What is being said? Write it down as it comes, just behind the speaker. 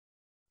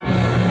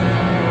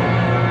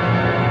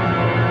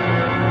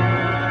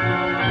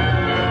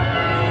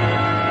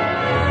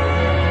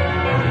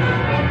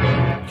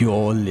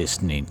You're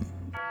listening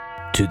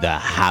to the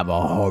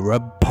Hammer Horror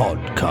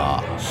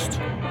Podcast.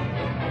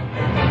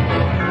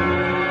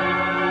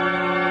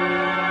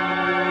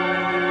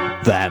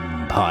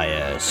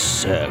 Vampire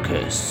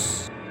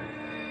Circus.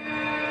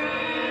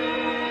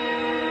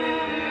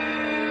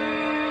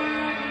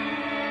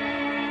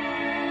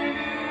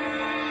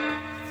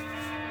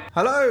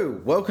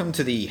 Hello, welcome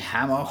to the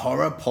Hammer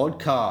Horror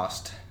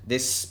Podcast.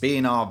 This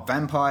being our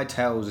Vampire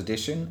Tales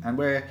edition, and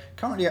we're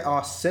currently at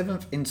our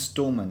 7th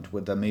installment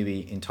with the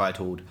movie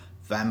entitled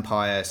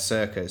Vampire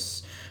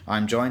Circus.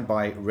 I'm joined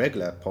by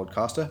regular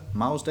podcaster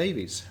Myles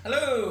Davies.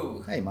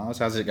 Hello. Hey Myles,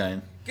 how's it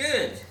going?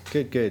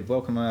 Good. Good.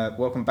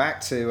 Welcome back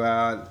to,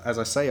 as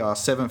I say, our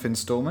 7th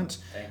installment.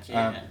 Thank you.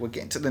 We're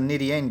getting to the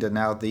nitty end of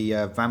now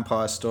the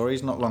vampire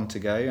stories, not long to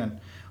go,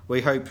 and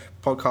we hope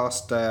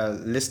podcast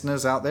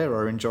listeners out there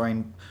are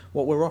enjoying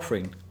what we're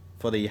offering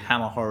for the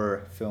Hammer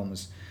Horror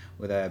films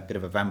with a bit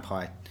of a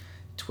vampire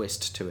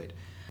twist to it.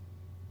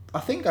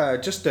 I think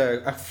just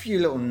a few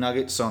little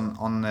nuggets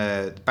on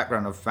the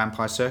background of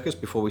Vampire Circus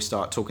before we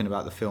start talking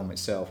about the film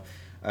itself.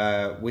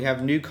 We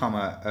have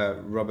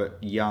newcomer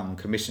Robert Young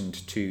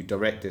commissioned to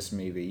direct this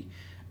movie.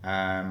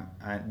 And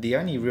the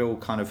only real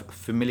kind of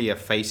familiar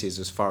faces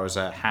as far as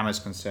Hammer's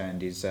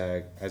concerned is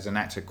as an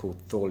actor called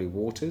Thorley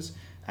Waters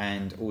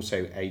and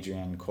also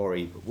Adrienne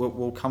Corey. But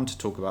we'll come to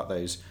talk about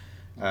those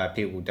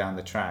people down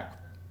the track.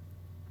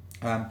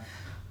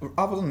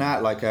 Other than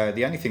that,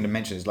 the only thing to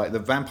mention is the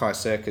Vampire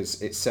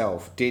Circus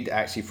itself did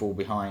actually fall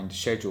behind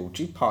schedule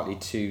due partly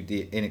to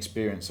the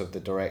inexperience of the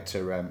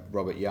director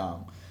Robert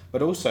Young,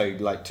 but also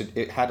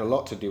it had a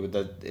lot to do with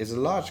there's a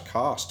large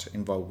cast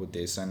involved with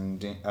this,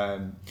 and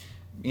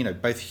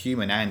both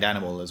human and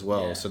animal as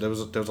well. Yeah. So there was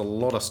a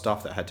lot of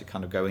stuff that had to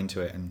kind of go into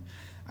it, and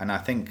I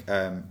think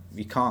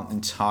you can't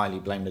entirely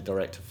blame the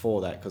director for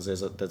that because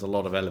there's a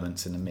lot of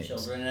elements in the mix.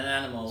 Children and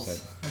animals.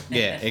 So,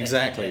 yeah,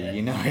 exactly.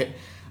 You know it.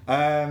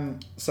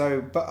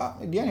 But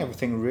the only other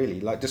thing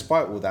really,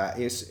 despite all that,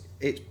 is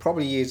it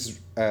probably is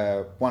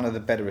one of the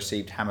better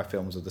received Hammer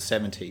films of the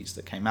 70s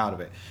that came out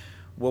of it.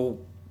 We'll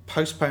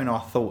postpone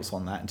our thoughts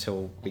on that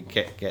until we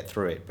get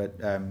through it,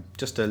 but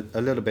just a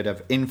little bit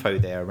of info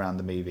there around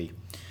the movie.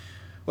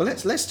 Well,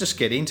 let's just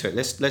get into it.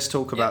 Let's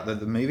talk about the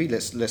movie.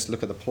 Let's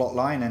look at the plot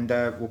line, and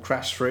we'll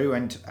crash through.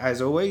 And as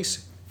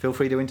always, feel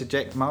free to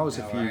interject, Myles,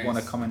 if you want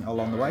to comment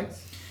along the way.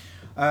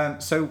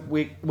 So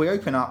we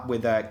open up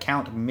with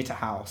Count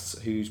Mitterhaus,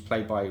 who's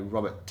played by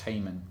Robert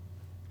Tayman,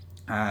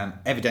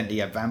 evidently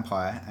a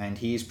vampire, and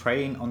he is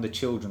preying on the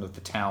children of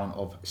the town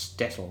of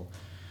Stettel,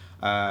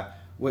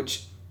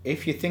 which,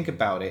 if you think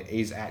about it,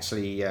 is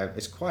actually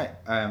it's quite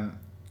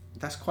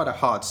that's quite a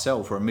hard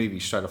sell for a movie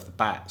straight off the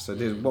bat. So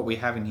what we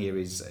have in here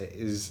is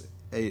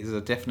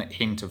a definite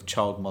hint of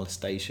child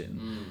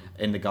molestation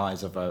in the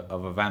guise of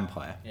a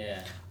vampire.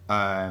 Yeah.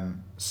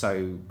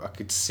 So I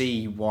could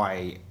see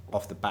why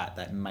off the bat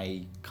that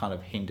may kind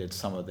of hindered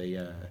some of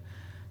the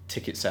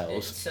ticket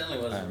sales. It certainly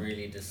was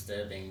really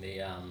disturbing,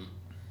 the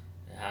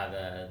how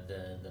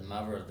the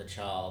mother of the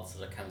child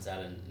sort of comes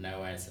out of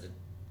nowhere and sort of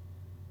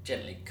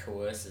gently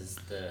coerces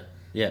the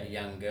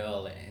young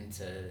girl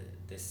into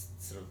this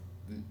sort of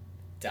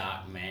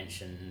dark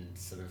mansion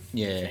sort of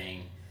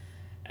thing.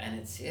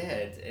 And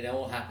it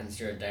all happens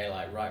during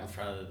daylight right in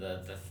front of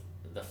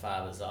the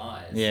father's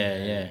eyes.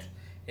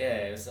 Yeah,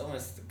 it was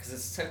almost because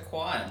it's so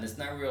quiet and there's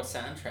no real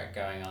soundtrack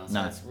going on,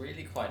 so it's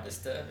really quite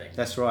disturbing.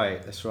 That's right,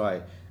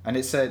 and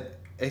it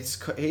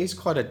is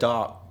quite a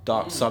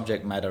dark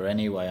subject matter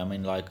anyway. I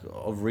mean,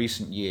 of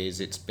recent years,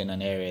 it's been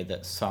an area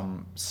that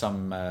some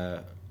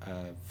filmmakers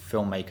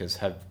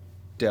have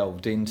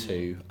delved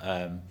into,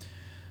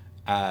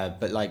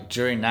 but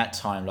during that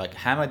time,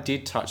 Hammer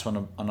did touch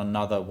on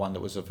another one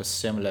that was of a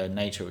similar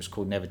nature. It was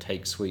called Never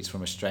Take Sweets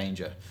from a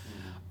Stranger,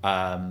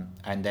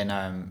 and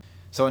then.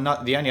 So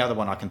the only other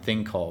one I can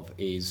think of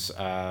is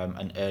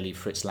an early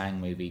Fritz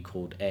Lang movie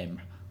called M,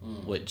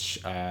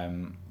 which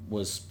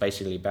was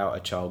basically about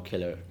a child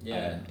killer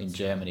in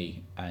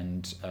Germany.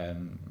 And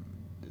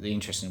the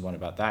interesting one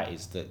about that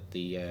is that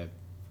the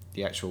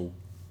actual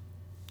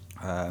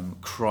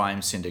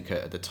crime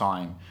syndicate at the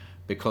time,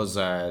 because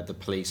the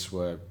police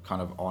were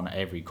kind of on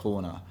every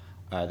corner,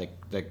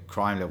 the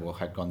crime level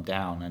had gone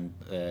down, and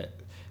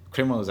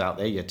criminals out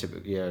there, your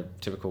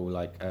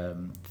typical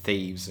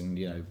thieves and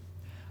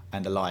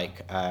the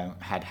like,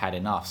 had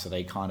enough, so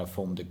they kind of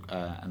formed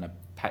an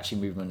Apache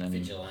movement and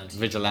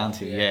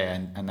vigilante,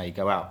 and they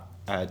go out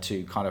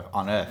to kind of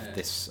unearth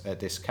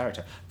this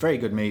character. Very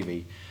good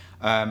movie,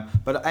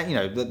 but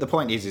the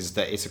point is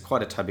that it's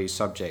quite a taboo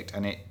subject,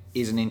 and it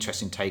is an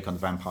interesting take on the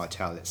vampire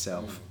tale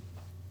itself.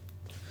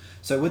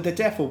 So with the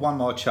death of one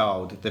more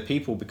child, the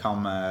people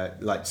become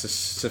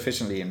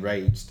sufficiently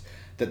enraged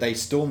that they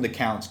storm the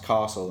Count's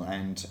castle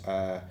and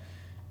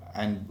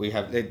and we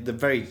have the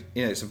very,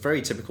 it's a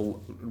very typical,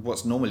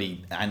 what's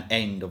normally an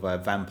end of a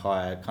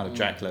vampire kind of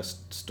Dracula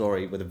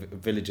story, where the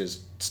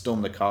villagers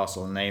storm the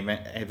castle and they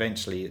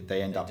eventually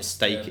end up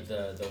staking.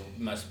 The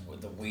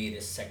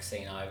weirdest sex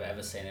scene I've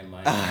ever seen in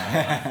my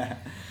life.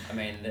 I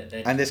mean,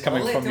 and this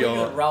coming from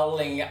your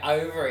rolling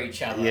over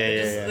each other.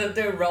 They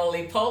do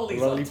roly polies.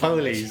 Roly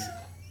polies.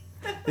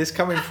 This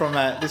coming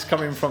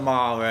from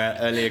our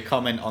earlier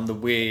comment on the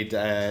weird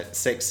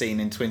sex scene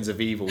in Twins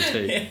of Evil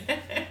too.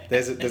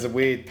 There's a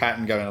weird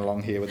pattern going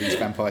along here with these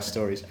vampire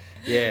stories.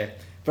 Yeah,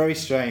 very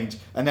strange.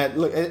 And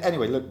look,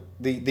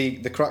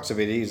 the crux of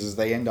it is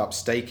they end up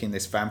staking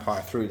this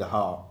vampire through the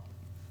heart.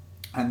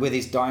 And with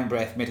his dying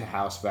breath,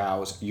 Mitterhaus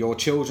vows, "Your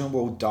children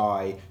will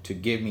die to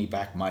give me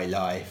back my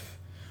life,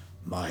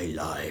 my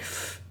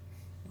life,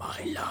 my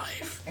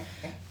life."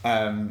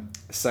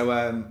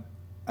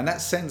 And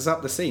that sends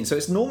up the scene. So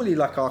it's normally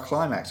like our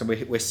climax, and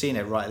we're seeing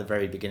it right at the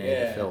very beginning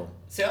of the film.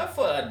 See, I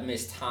thought I'd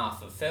missed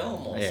half a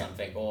film or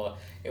something, or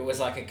it was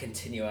like a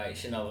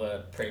continuation of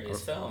a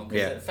previous film,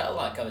 because it felt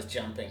like I was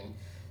jumping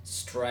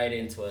straight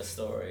into a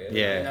story.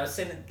 And I've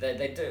seen it,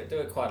 they do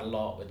it quite a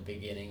lot with the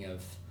beginning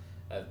of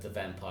the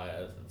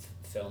vampire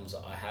films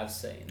that I have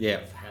seen,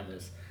 of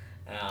Hammers,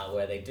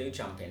 where they do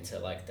jump into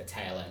like the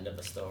tail end of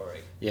a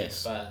story.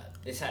 Yes. But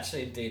this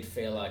actually did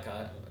feel like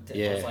I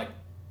was like,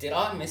 did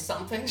I miss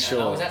something? Sure.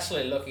 And I was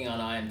actually looking on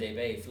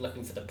IMDb,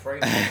 looking for the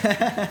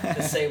preview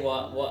to see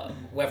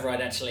whether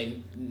I'd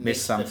actually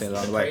missed something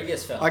along the way.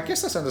 Previous film. I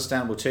guess that's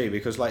understandable too,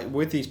 because like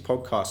with these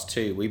podcasts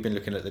too, we've been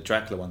looking at the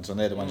Dracula ones, and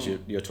they're the ones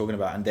you're talking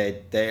about, and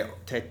they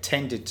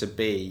tended to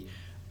be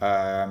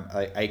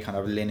a kind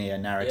of linear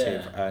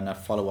narrative and a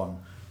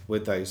follow-on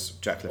with those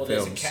Dracula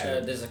films.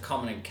 There's a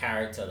common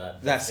character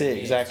that's it,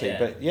 exactly.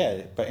 But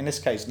in this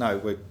case,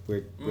 no,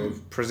 we're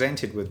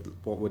presented with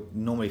what would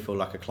normally feel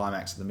like a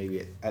climax of the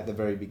movie at the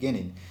very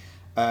beginning.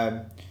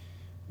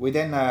 We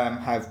then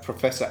have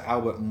Professor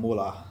Albert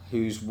Muller,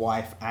 whose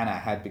wife Anna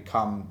had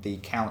become the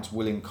Count's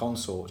willing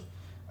consort,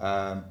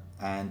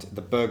 and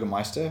the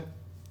Burgermeister,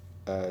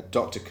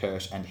 Dr.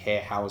 Kirsch, and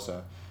Herr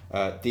Hauser.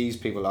 These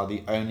people are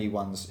the only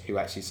ones who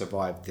actually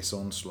survived this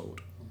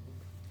onslaught.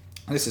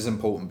 This is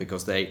important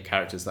because they're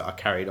characters that are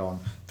carried on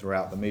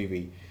throughout the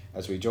movie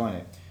as we join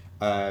it,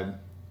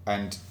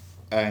 and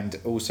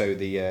also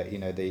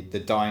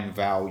the dying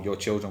vow, "Your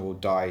children will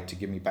die to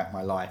give me back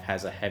my life,"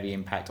 has a heavy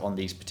impact on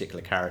these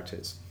particular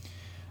characters.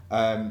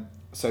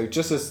 So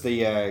just as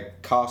the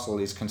castle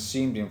is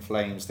consumed in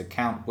flames, the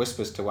Count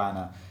whispers to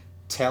Anna,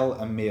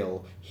 "Tell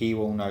Emil he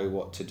will know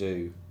what to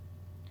do."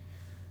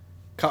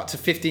 Cut to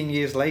 15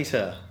 years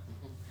later.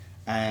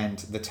 And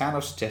the town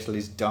of Stettel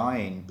is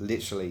dying,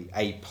 literally.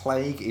 A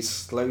plague is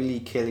slowly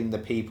killing the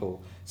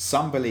people.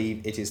 Some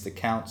believe it is the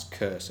Count's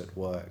curse at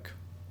work.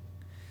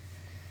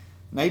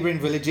 Neighbouring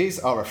villages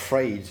are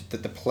afraid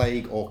that the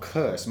plague or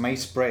curse may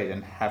spread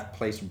and have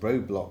placed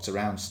roadblocks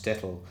around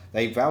Stettel.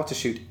 They vow to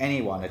shoot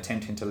anyone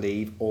attempting to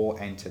leave or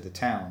enter the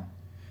town.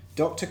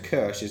 Dr.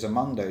 Kirsch is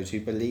among those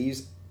who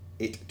believes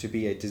it to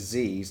be a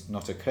disease,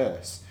 not a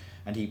curse,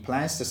 and he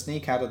plans to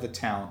sneak out of the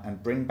town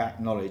and bring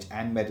back knowledge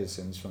and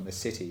medicines from the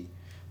city.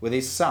 With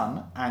his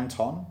son,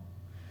 Anton,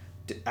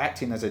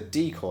 acting as a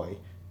decoy,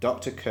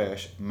 Dr.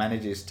 Kirsch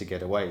manages to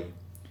get away.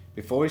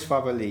 Before his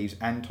father leaves,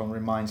 Anton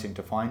reminds him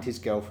to find his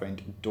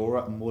girlfriend,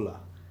 Dora Muller,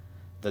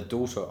 the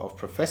daughter of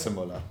Professor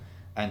Muller,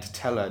 and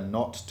tell her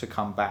not to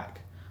come back.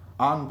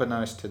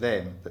 Unbeknownst to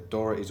them, that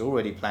Dora is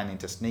already planning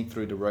to sneak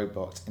through the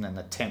roadblocks in an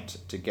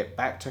attempt to get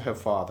back to her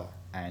father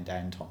and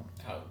Anton.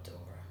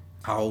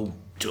 Oh,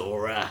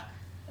 Dora.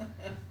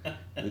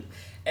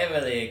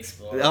 Everly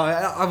Explorer.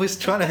 I was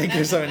trying to think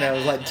of something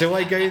else. Like, do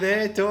I go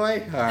there? Do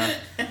I?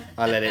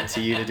 I let it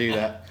to you to do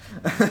that.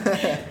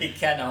 You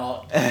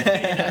cannot.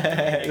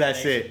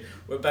 That's it.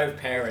 We're both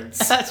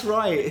parents. That's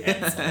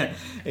right.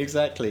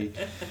 Exactly.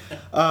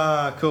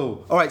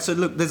 Cool. All right. So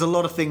look, there's a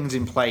lot of things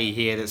in play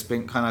here that's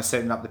been kind of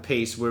setting up the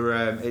piece.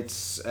 Where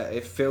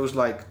it feels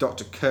like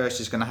Dr. Kirsch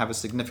is going to have a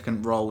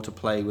significant role to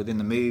play within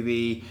the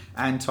movie.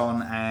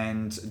 Anton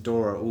and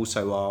Dora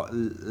also are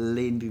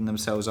leading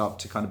themselves up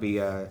to kind of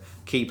be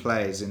key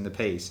players in the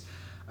piece.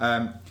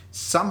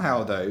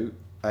 Somehow, though,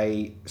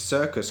 a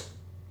circus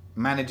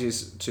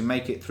manages to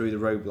make it through the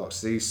roadblocks.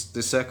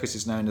 The circus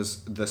is known as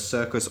the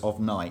Circus of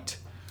Night.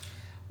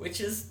 Which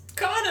is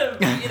kind of,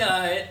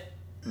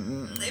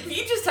 if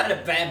you just had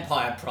a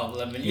vampire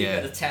problem and you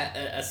got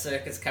a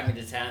circus coming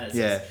to town and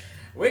says,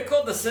 "We're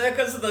called the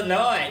Circus of the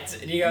Night,"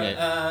 and you go,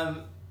 I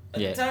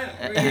don't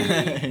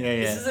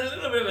really... This is a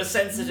little bit of a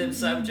sensitive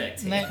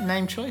subject here.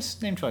 Name choice?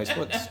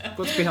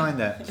 What's behind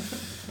that?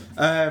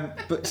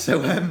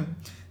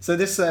 So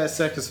this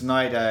Circus of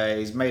Night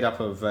is made up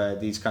of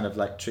these kind of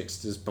like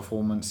tricksters'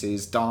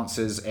 performances,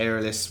 dancers,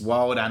 aerialists,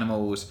 wild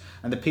animals,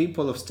 and the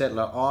people of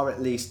Stettler are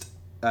at least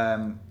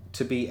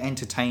to be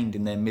entertained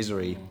in their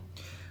misery.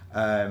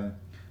 But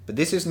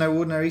this is no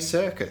ordinary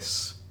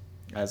circus,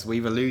 as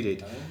we've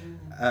alluded.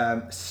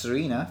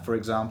 Serena, for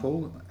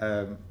example,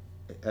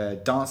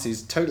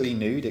 dances totally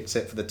nude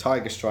except for the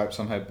tiger stripes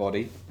on her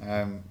body,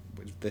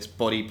 which is this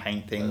body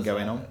paint thing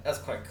going on. That's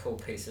quite a cool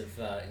piece of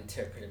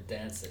interpretive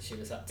dance that she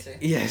was up to.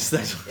 Yes,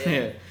 that's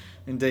yeah,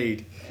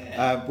 indeed.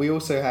 Yeah. We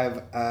also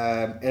have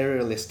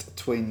aerialist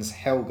twins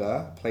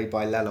Helga, played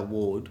by Lalla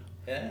Ward,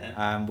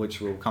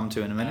 which we'll come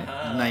to in a minute.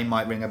 The name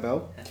might ring a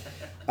bell.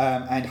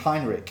 And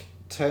Heinrich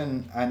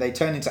turn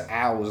into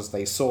owls as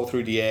they soar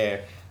through the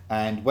air.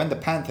 And when the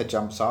panther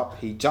jumps up,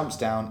 he jumps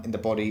down in the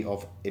body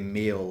of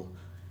Emil.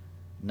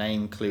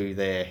 Name clue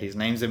there. His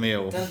name's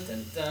Emil. Dun,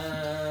 dun,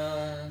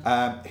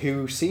 dun.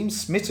 Who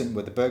seems smitten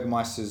with the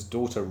Burgermeister's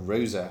daughter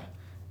Rosa,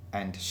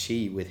 and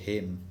she with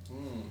him.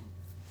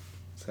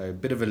 So a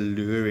bit of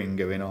alluring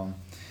going on.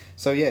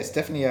 So yeah, it's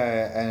definitely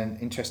an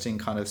interesting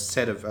kind of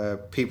set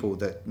of people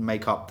that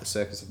make up the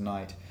Circus of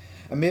Night.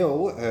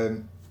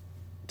 Emil,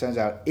 turns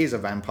out, is a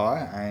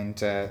vampire and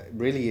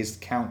really is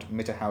Count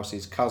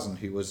Mitterhaus's cousin,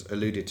 who was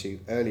alluded to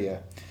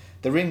earlier.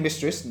 The ring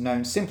mistress,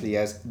 known simply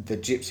as the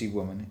Gypsy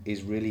Woman,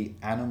 is really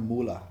Anna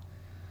Muller,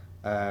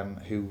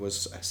 who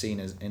was seen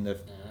as in the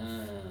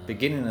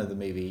beginning of the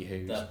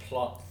movie. The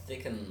plot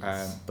thickens.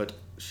 But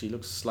she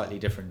looks slightly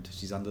different.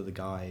 She's under the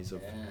guise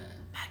of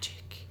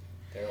magic.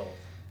 They're all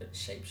a bit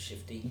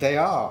shape-shifty. They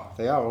are,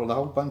 a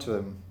whole bunch of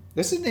them.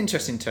 This is an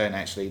interesting turn,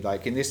 actually.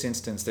 Like, in this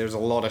instance, there's a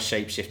lot of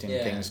shape-shifting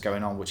things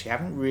going on, which you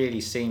haven't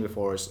really seen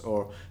before,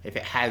 or if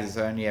it has, it's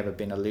only ever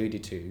been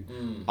alluded to,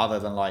 other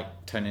than,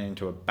 like, turning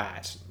into a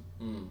bat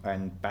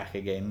and back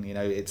again. You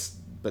know,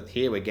 but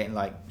here we're getting,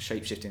 like,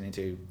 shape-shifting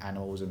into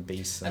animals and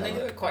beasts. And they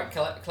do it quite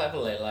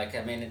cleverly. Like,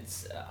 I mean,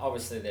 it's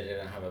obviously they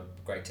don't have a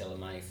great deal of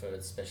money for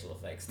special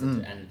effects,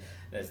 and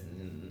there's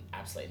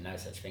absolutely no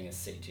such thing as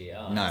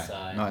CGI.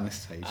 No, not in this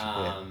stage.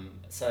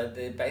 So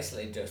they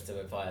basically just do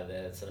it via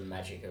the sort of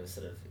magic of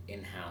sort of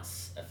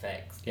in-house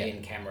effects,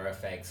 in-camera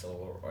effects,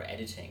 or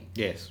editing.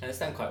 Yes. And it's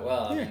done quite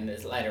well. I mean,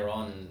 there's later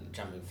on,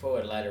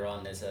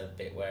 there's a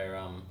bit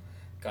where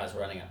guy's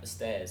running up the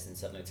stairs and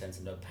suddenly turns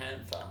into a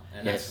panther,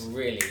 and that's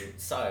really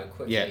so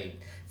quickly. Yeah.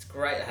 It's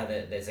great how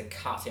there's a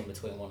cut in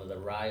between one of the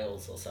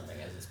rails or something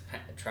as it's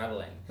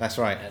travelling. That's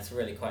right. And it's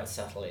really quite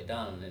subtly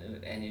done,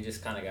 and you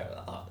just kind of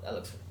go, oh, that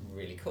looks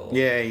really cool.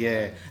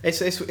 Yeah.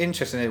 It's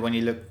interesting when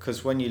you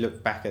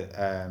look back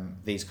at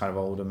these kind of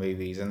older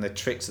movies and the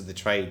tricks of the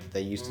trade that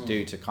they used to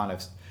do to kind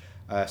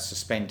of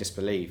suspend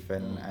disbelief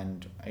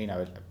and you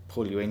know,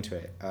 pull you into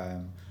it.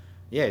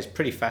 It's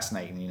pretty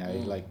fascinating. You know,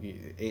 like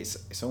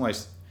it's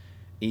almost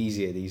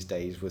easier these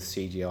days with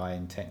CGI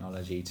and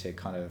technology to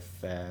kind of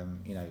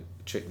you know,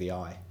 trick the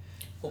eye.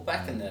 Well,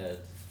 back in the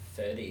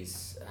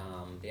 30s,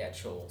 the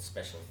actual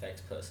special effects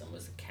person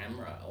was the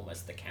camera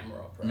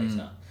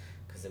operator,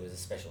 because there was a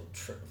special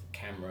trick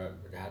camera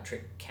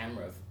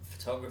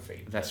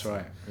photography. That's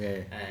right.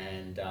 Yeah.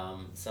 And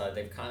so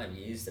they've kind of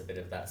used a bit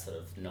of that sort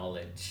of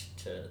knowledge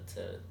to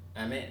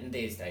I mean,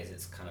 these days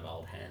it's kind of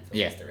old hand for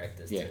these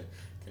directors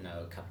to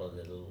know a couple of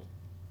the little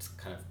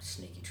kind of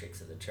sneaky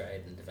tricks of the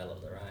trade and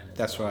develop their own.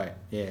 That's right.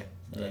 Yeah.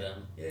 But,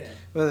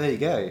 Well, there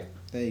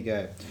you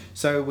go.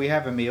 So we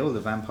have Emil, the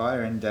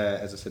vampire, and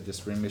as I said,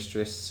 this ring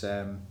mistress,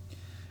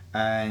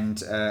 and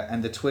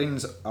the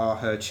twins are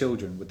her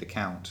children with the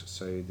Count.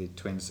 So the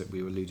twins that we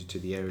alluded to,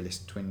 the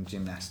aerialist twin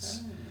gymnasts.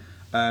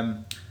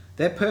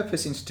 Their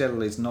purpose in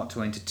Stedel is not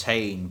to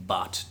entertain,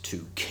 but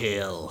to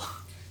kill.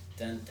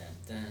 Dun, dun,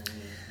 dun.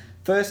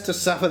 First to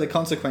suffer the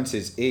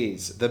consequences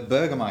is the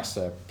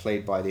Burgermeister,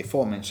 played by the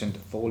aforementioned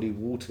Thorley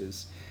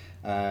Waters,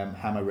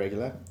 Hammer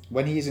regular,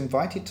 when he is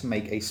invited to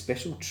make a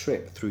special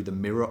trip through the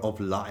Mirror of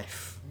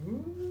Life.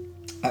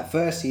 At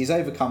first, he is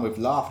overcome with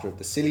laughter at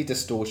the silly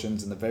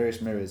distortions in the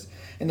various mirrors.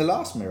 In the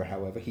last mirror,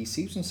 however, he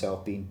sees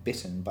himself being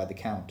bitten by the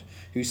Count,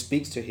 who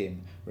speaks to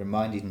him,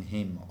 reminding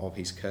him of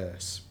his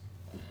curse.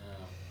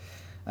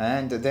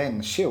 And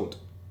then Schilt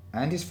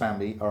and his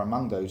family are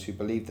among those who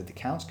believe that the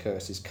Count's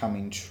curse is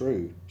coming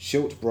true.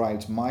 Schilt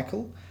bribes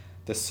Michael,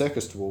 the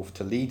circus dwarf,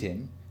 to lead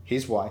him,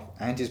 his wife,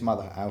 and his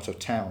mother out of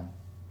town.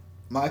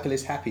 Michael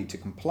is happy to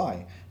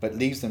comply, but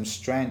leaves them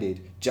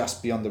stranded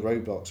just beyond the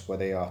roadblocks where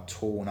they are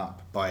torn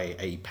up by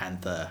a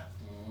panther.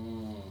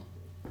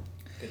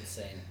 Good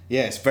scene.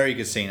 Yeah, it's a very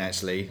good scene,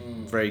 actually.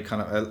 Very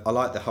kind of... I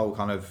like the whole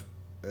kind of...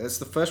 It's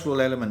the first real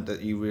element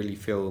that you really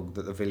feel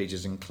that the village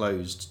is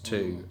enclosed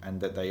to,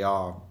 and that they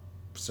are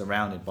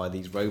surrounded by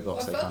these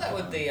robots. Well, I felt that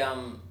with the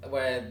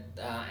where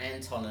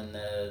Anton and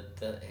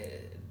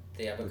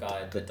the other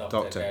guy, the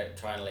doctor. Go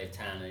try and leave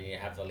town, and you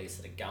have all these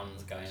sort of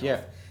guns going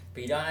off,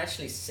 but you don't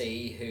actually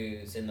see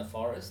who's in the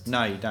forest.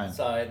 No, you don't.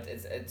 So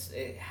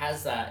it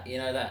has that, you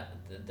know, that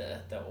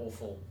the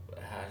awful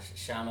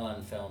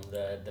Shyamalan film,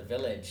 the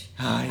Village,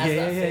 has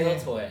that feel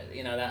to it.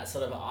 You know, that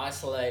sort of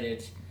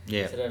isolated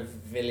sort of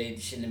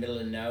village in the middle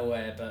of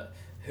nowhere, but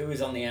who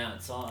is on the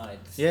outside.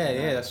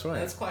 Yeah, that's right.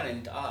 That's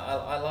quite...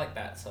 I like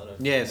that sort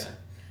of... Yes. You know,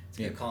 it's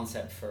a good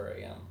concept for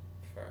a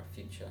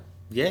future.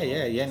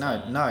 Yeah.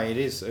 No, it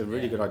is a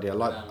really good idea.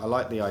 I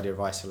like the idea of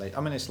isolate.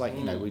 I mean, it's like,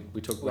 you know,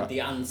 we talk about... the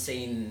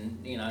unseen,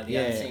 you know,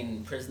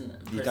 unseen prison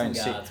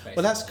guards, basically.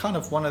 Well, that's kind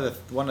of one of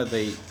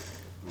the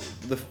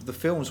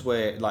films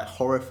where, like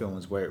horror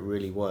films, where it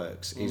really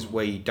works is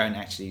where you don't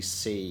actually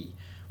see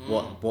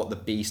what the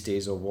beast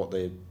is or what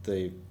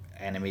the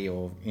enemy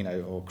or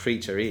or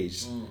creature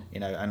is.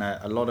 And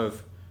a lot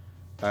of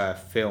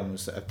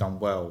films that have done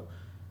well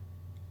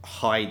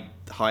hide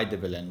the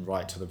villain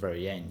right to the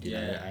very end. You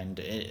know,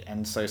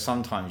 and so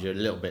sometimes you're a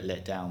little bit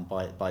let down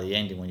by the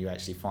ending when you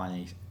actually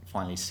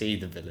finally see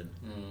the villain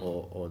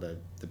or the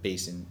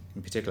beast in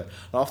particular.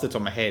 Off the top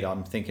of my head, I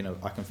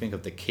can think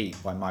of The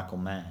Keep by Michael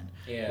Mann,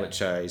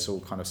 which is all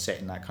kind of set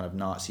in that kind of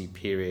Nazi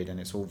period, and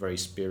it's all very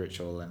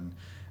spiritual and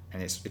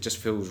it just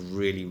feels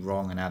really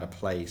wrong and out of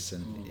place.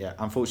 And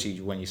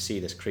unfortunately, when you see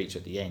this creature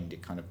at the end,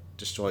 it kind of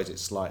destroys it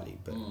slightly.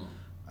 But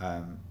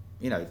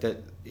that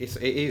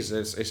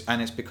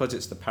it's because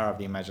it's the power of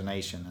the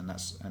imagination, and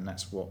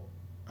that's what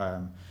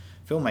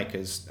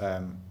filmmakers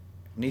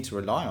need to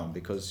rely on,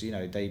 because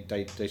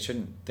they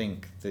shouldn't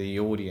think the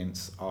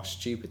audience are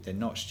stupid. They're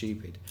not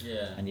stupid.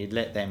 And you'd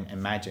let them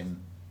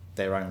imagine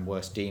their own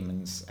worst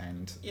demons,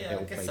 and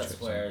I guess that's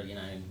where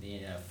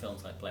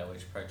films like Blair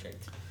Witch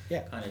Project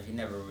kind of, you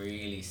never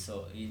really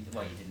saw, you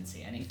didn't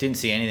see anything. Didn't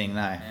see anything,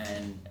 no.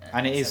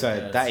 And it is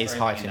that is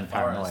heightened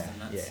paranoia.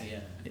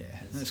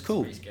 That's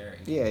cool. Pretty scary.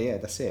 Yeah,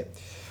 that's it.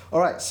 All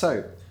right,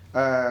 so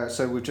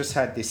we've just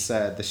had this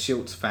the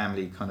Schultz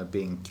family kind of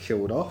being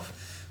killed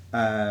off.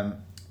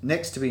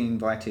 Next to be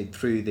invited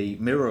through the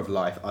mirror of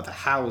life are the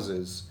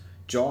Hausers,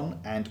 John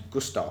and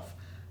Gustav.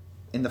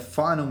 In the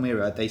final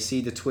mirror, they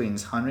see the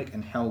twins, Heinrich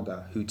and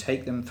Helga, who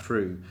take them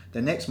through.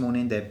 The next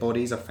morning, their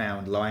bodies are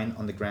found lying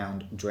on the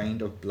ground,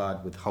 drained of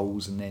blood with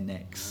holes in their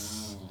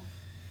necks.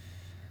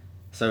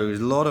 So there's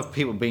a lot of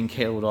people being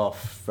killed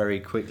off very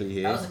quickly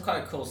here. That was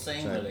quite a cool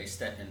scene where they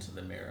step into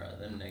the mirror,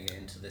 then they get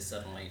into this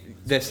suddenly...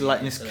 There's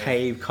like this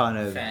cave kind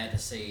of...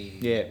 fantasy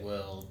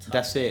world type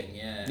that's it. thing,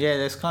 yeah. Yeah,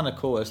 that's kind of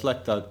cool. It's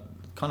like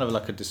kind of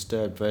like a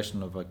disturbed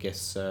version of, I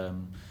guess...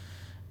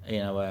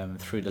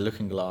 through the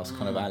looking glass,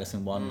 kind of Alice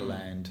in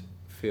Wonderland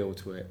feel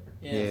to it.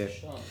 Yeah.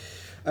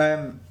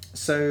 For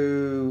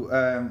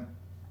sure.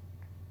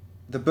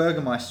 The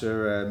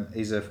Burgermeister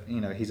he's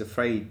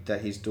afraid that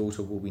his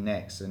daughter will be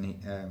next, and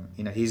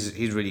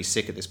he's really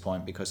sick at this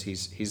point because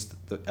he's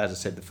as I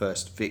said, the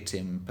first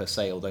victim per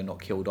se, although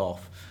not killed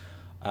off.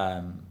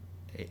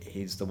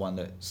 He's the one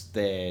that's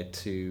there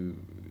to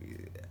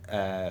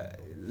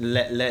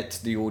let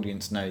the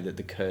audience know that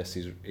the curse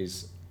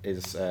is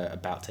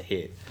about to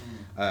hit.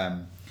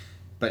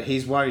 But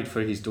he's worried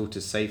for his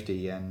daughter's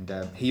safety, and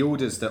he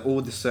orders that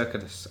all the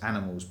circus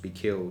animals be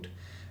killed.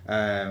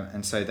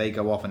 And so they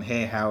go off, and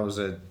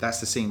Herrhauser, that's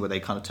the scene where they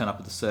kind of turn up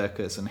at the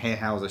circus, and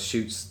Herrhauser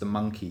shoots the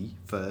monkey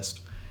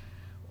first,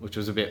 which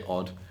was a bit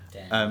odd.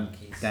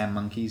 Damn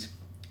monkeys.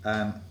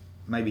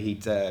 Maybe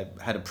he'd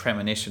had a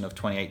premonition of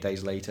 28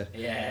 days later.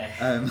 Yeah.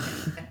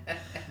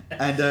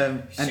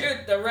 And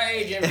shoot the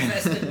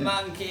rage-infested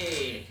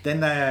monkey.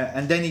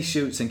 Then he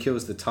shoots and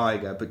kills the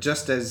tiger. But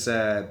just as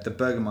the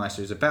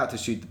Burgermeister is about to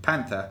shoot the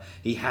panther,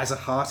 he has a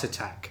heart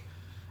attack,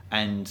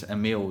 and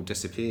Emil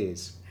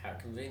disappears. How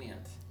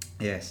convenient.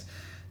 Yes.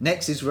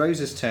 Next is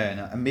Rosa's turn.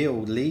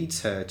 Emil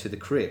leads her to the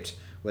crypt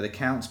where the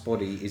Count's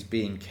body is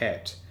being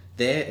kept.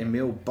 There,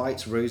 Emil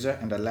bites Rosa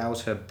and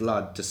allows her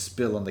blood to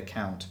spill on the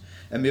Count.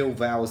 Emil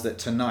vows that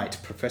tonight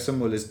Professor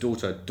Muller's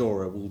daughter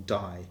Dora will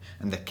die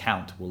and the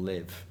Count will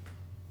live.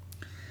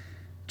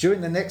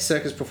 During the next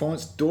circus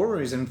performance,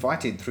 Dora is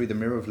invited through the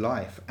mirror of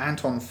life.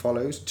 Anton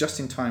follows just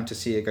in time to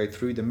see her go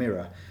through the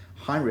mirror.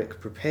 Heinrich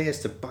prepares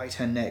to bite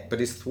her neck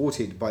but is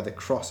thwarted by the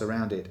cross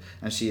around it,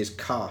 and she is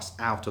cast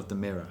out of the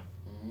mirror.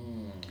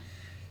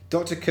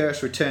 Dr.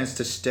 Kirsch returns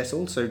to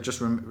Stettel, so just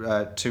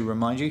to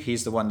remind you,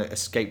 he's the one that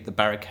escaped the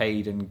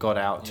barricade and got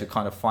out to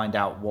kind of find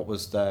out what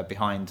was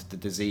behind the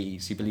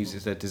disease. He believes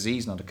it's a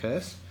disease, not a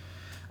curse.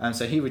 And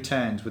so he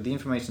returns with the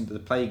information that the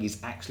plague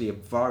is actually a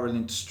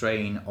virulent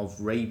strain of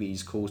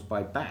rabies caused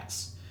by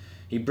bats.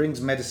 He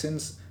brings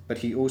medicines, but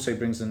he also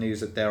brings the news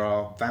that there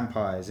are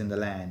vampires in the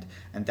land,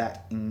 and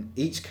that in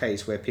each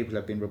case where people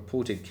have been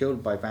reported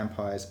killed by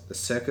vampires, the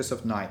Circus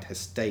of Night has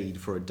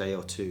stayed for a day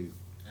or two.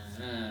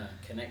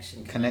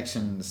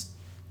 Connections.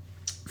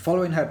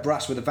 Following her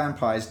brush with the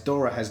vampires,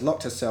 Dora has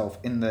locked herself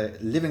in the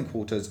living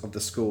quarters of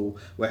the school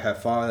where her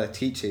father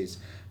teaches.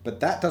 But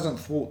that doesn't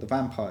thwart the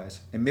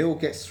vampires. Emil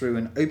gets through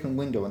an open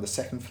window on the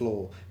second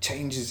floor,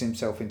 changes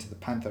himself into the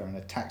panther and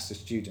attacks the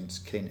students,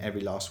 killing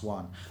every last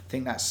one. I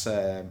think that's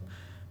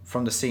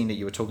from the scene that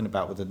you were talking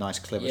about with the nice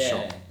clever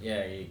shot.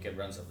 Yeah, he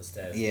runs up the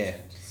stairs. Yeah.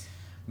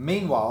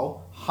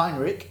 Meanwhile,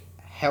 Heinrich,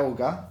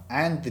 Helga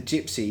and the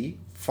gypsy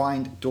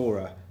find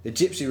Dora. The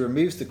gypsy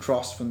removes the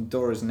cross from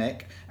Dora's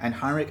neck, and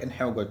Heinrich and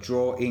Helga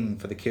draw in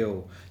for the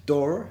kill.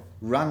 Dora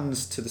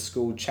runs to the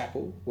school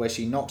chapel, where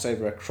she knocks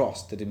over a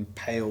cross that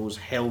impales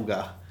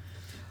Helga.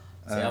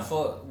 I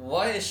thought,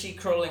 why is she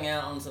crawling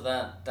out onto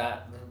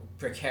that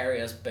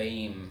precarious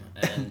beam,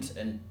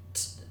 and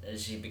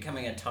is she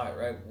becoming a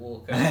tightrope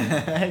walker? Yeah.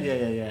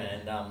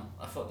 And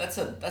I thought that's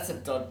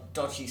a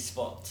dodgy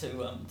spot to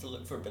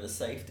look for a bit of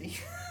safety.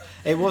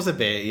 It was a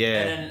bit,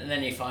 yeah. And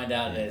then you find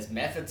out there's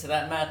method to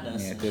that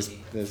madness. Yeah, there's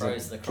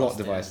the a plot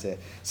device there.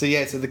 So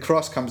the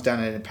cross comes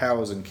down and it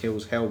impales and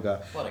kills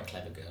Helga. What a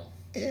clever girl.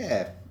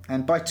 Yeah.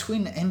 And by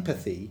twin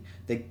empathy,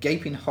 the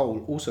gaping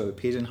hole also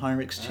appears in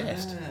Heinrich's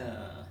chest.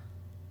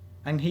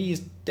 And he is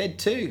dead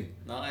too.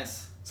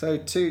 Nice. So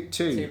two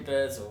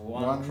birds with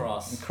one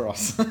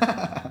cross.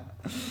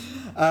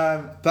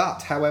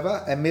 But,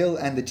 however, Emil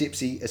and the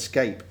gypsy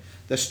escape.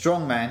 The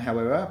strong man,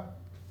 however,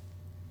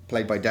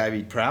 played by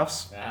David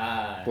Prowse,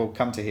 we'll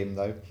come to him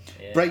though,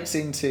 breaks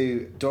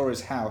into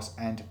Dora's house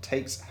and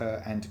takes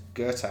her and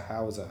Goethe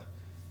Hauser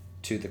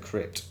to the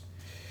crypt.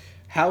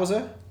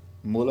 Hauser,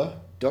 Muller,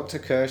 Dr.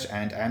 Kirsch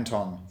and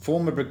Anton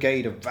form a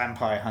brigade of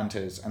vampire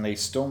hunters and they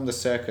storm the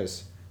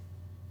circus,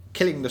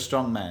 killing the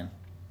strong man.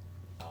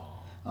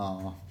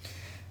 Aww.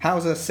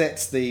 Hauser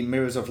sets the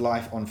mirrors of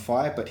life on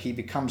fire, but he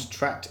becomes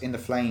trapped in the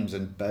flames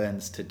and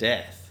burns to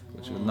death,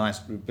 which is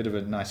a bit of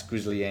a nice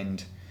grisly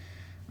end.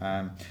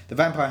 The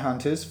vampire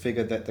hunters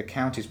figure that the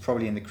Count is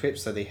probably in the crypt,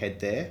 so they head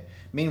there.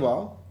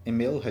 Meanwhile,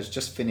 Emil has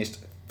just finished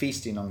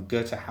feasting on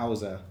Goethe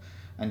Hauser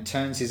and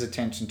turns his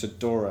attention to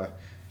Dora.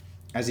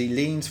 As he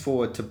leans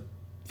forward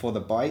for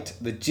the bite,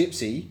 the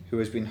gypsy, who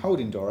has been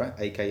holding Dora,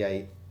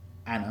 aka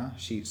Anna,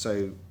 just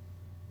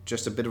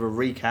a bit of a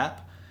recap,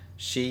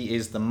 she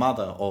is the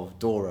mother of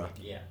Dora.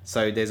 Yeah.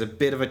 So there's a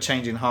bit of a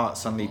change in heart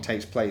suddenly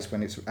takes place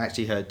when it's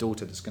actually her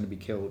daughter that's going to be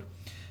killed.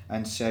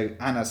 And so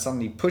Anna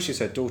suddenly pushes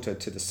her daughter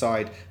to the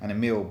side and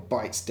Emil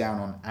bites down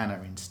on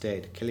Anna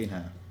instead, killing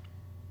her.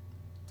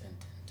 Dun,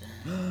 dun,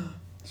 dun.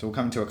 So we'll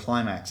come to a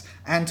climax.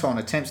 Anton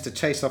attempts to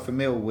chase off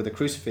Emil with a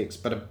crucifix,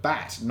 but a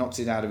bat knocks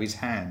it out of his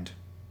hand.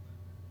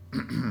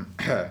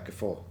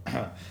 Guffaw.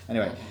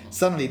 Anyway,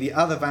 suddenly the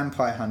other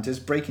vampire hunters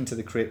break into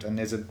the crypt and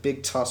there's a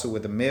big tussle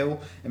with Emil.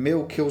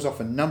 Emil kills off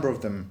a number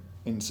of them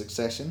in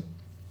succession,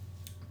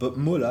 but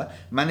Muller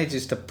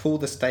manages to pull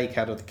the stake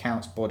out of the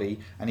Count's body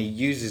and he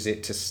uses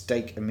it to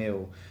stake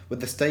Emil. With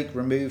the stake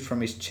removed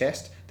from his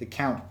chest, the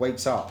Count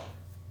wakes up.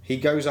 He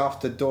goes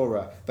after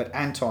Dora, but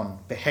Anton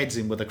beheads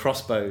him with a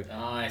crossbow.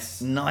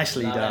 Nice.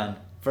 Nicely done.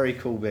 Very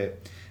cool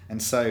bit.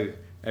 And so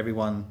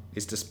everyone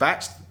is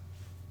dispatched.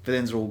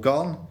 Villains are all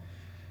gone.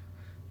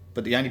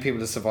 But the only people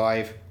to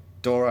survive,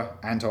 Dora,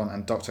 Anton,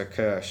 and Dr.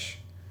 Kirsch.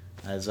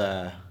 As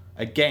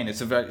again,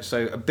 it's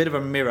a bit of a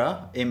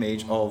mirror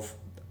image of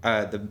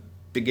the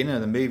beginning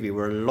of the movie,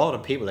 where a lot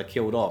of people are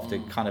killed off to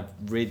kind of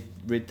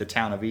rid the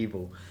town of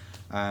evil,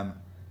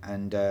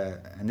 and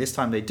this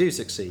time they do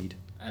succeed.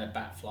 And a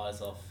bat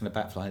flies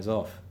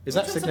off. Is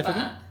that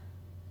significant?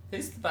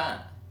 Who's the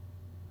bat?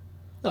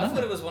 I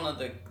thought it was one of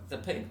the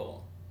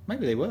people.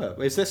 Maybe they were.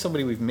 Is there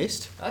somebody we've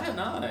missed? I don't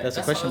know. That's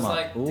a question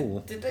mark.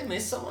 Like, did they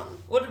miss someone?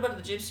 What about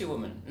the gypsy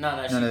woman?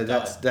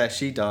 No,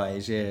 she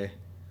dies. Yeah.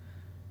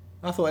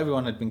 I thought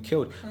everyone had been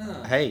killed.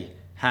 Oh. Hey,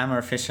 Hammer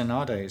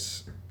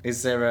aficionados.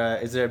 Is there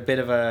a bit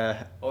of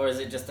a... Or is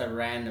it just a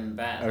random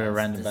bat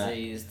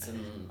diseased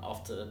and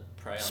off to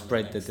prey on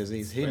spread the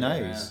disease? Who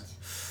knows?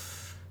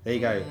 There you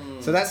go.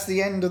 So that's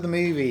the end of the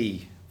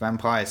movie.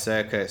 Vampire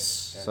Circus.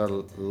 So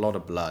a lot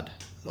of blood.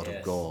 A lot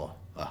of gore.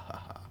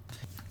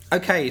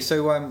 Okay,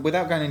 so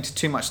without going into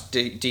too much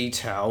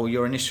detail,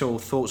 your initial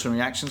thoughts and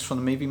reactions from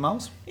the movie,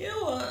 Myles? Yeah,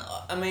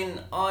 well, I mean,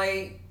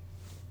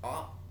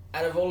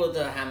 out of all of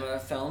the Hammer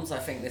films, I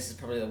think this is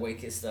probably the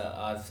weakest that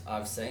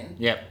I've seen.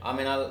 Yep. I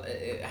mean,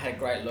 it had a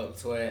great look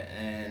to it,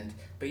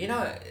 but you know,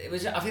 I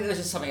think there was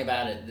just something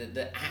about it.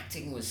 The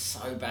acting was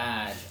so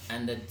bad,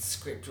 and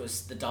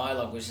the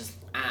dialogue was just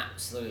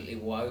absolutely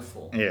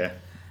woeful. Yeah.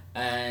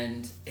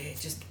 And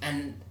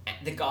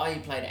the guy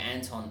who played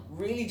Anton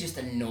really just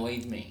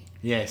annoyed me.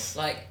 Yes.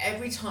 Like,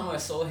 every time I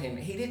saw him,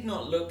 he did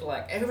not look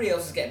like... Everybody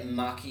else was getting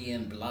mucky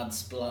and blood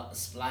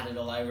splattered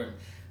all over him.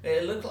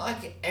 It looked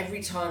like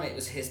every time it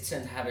was his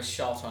turn to have a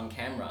shot on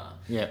camera,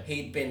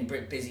 he'd been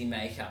busy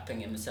make-upping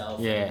himself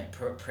and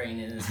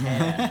preening his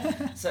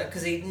hair. So,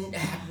 because he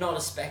had not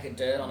a speck of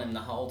dirt on him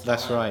the whole time.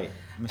 That's right.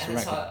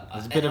 There's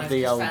a bit of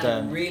the old... I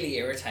found him really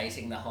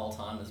irritating the whole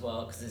time as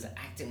well, because his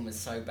acting was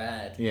so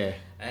bad. Yeah.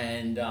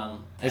 And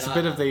it's a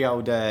bit of the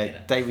old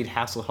David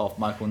Hasselhoff,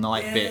 Michael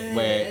Knight bit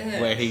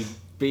where he'd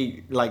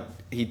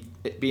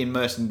be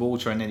immersed in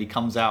water and then he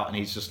comes out and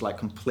he's just like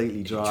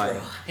completely dry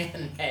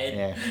and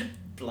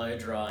blow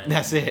dry.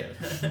 That's it.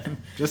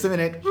 Just a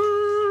minute. But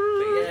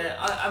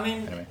yeah, I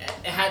mean, anyway.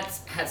 It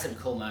had some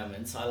cool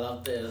moments. I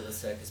loved the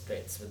circus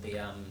bits with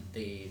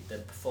the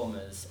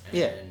performers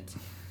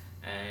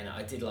and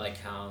I did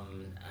like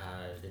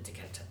the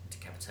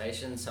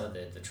decapitation, some of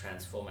the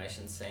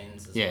transformation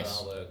scenes as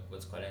well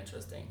was quite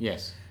interesting.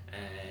 Yes.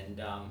 And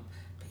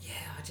but yeah,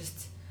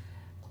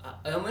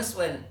 I almost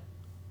went.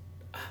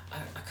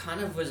 I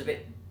kind of was a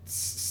bit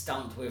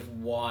stumped with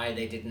why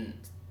they didn't,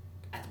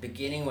 at the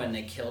beginning when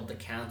they killed the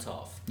Count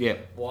off. Yeah.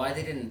 Why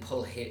they didn't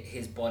pull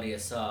his body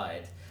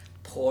aside,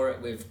 pour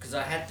it with, because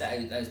I had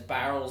those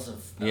barrels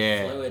of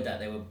fluid that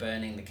they were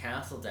burning the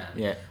castle down.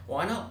 Yeah.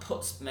 Why not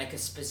make a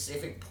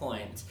specific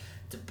point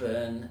to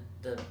burn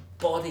the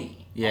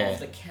body of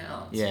the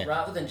Count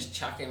rather than just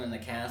chuck him in the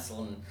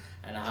castle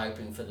and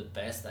hoping for the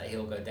best that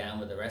he'll go down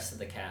with the rest of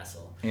the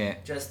castle. Yeah.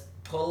 Just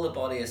pull the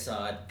body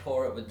aside,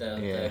 pour it with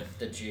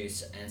the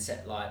juice, and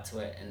set light to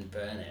it and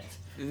burn it.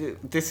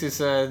 This is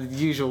the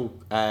usual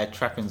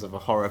trappings of a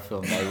horror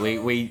film, though.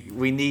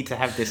 We need to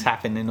have this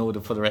happen in order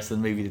for the rest of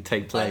the movie to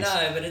take place.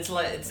 I know, but it's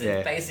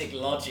basic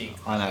logic.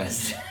 I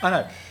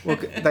know. Well,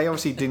 they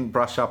obviously didn't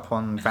brush up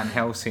on Van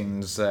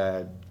Helsing's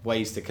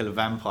ways to kill a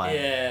vampire.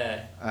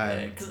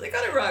 Yeah, because they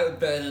got it right with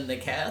burning the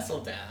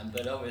castle down,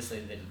 but obviously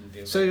they didn't do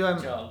a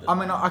good job. I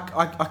mean,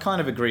 I kind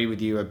of agree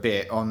with you a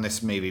bit on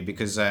this movie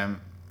because.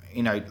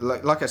 You know,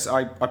 like I said,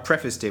 I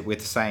prefaced it with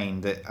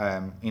saying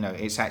that you know,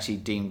 it's actually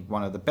deemed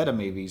one of the better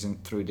movies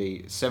through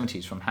the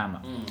 70s from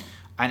Hammer,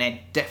 and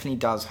it definitely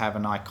does have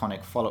an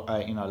iconic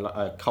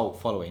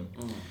cult following.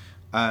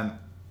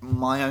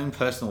 My own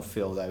personal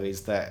feel though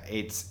is that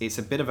it's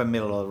a bit of a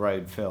middle of the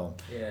road film.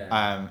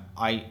 Yeah.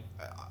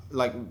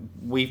 Like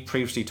we've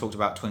previously talked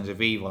about Twins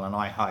of Evil, and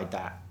I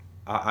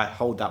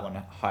hold that one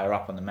higher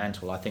up on the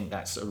mantle. I think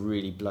that's a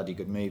really bloody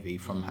good movie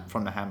from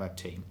the Hammer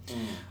team.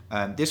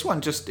 This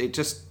one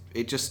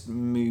just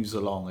moves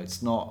along.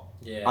 It's not.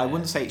 Yeah. I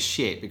wouldn't say it's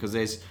shit because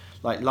there's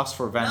like Lust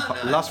for a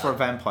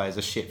Vampire is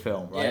a shit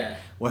film, right? Yeah.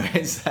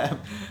 Whereas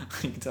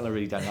you can tell I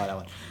really don't like that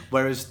one.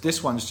 Whereas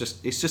this one's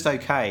just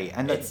okay,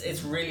 and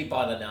it's really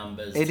by the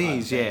numbers. It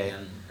is, yeah.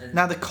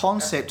 Now the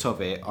concept of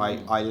it,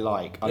 I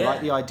like. I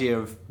like the idea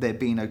of there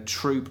being a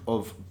troupe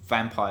of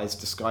vampires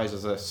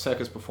disguised as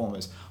circus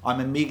performers. I'm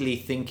immediately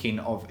thinking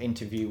of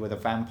Interview with a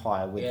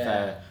Vampire with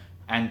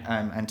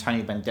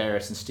Antonio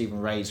Banderas and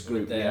Stephen Ray's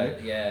group.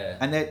 Yeah.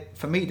 And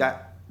for me,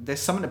 that there's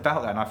something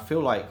about that, and I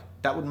feel like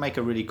that would make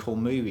a really cool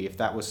movie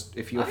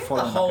if you were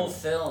following. The whole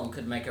film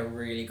could make a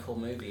really cool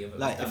movie if it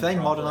was if they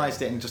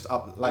modernised it and just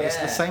up it's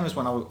the same as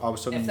when I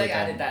was talking. If they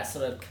added that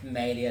sort of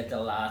commedia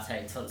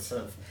dell'arte sort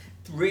of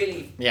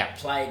really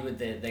played with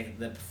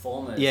the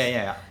performers.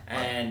 Yeah.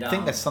 And I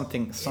think there's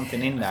something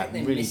in that.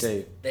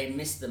 They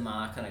missed the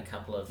mark on a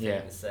couple of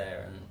things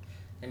there, and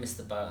they missed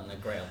the boat on a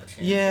great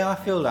opportunity. Yeah, I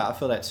feel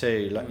that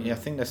too. Like, I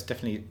think there's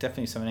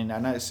definitely something in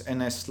there.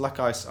 And it's like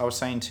I was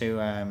saying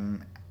to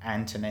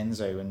Anton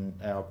Enzo in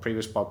our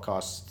previous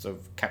podcasts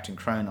of Captain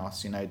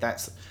Kronos. You know,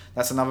 that's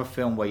another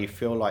film where you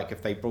feel like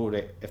if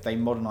they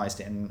modernised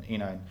it, and you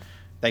know,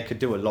 they could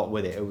do a lot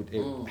with it.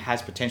 It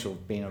has potential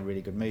of being a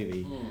really good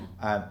movie.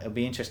 It'll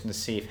be interesting to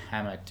see if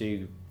Hammer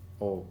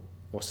or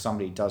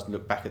somebody does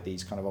look back at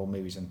these kind of old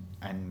movies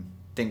and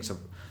thinks of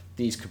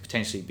these could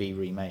potentially be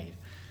remade.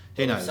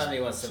 Who knows? If somebody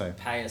wants to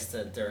pay us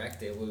to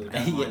direct it, we would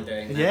don't mind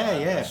doing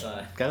that. Yeah.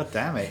 So. God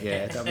damn it,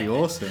 yeah, that'd be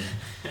awesome.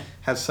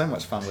 Had so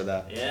much fun with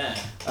that.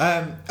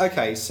 Yeah.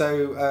 Okay,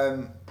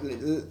 so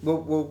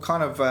we'll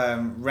kind of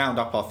round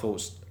up our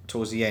thoughts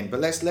towards the end, but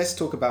let's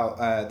talk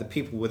about the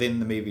people within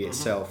the movie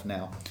itself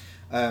now.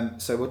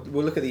 So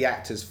we'll look at the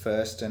actors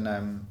first,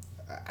 and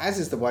as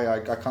is the way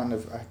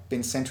I've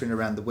been centering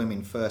around the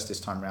women first this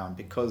time round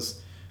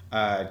because.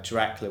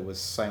 Dracula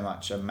was so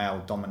much a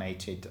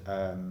male-dominated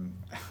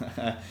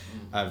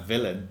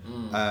villain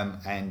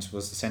and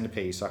was the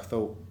centerpiece. I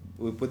thought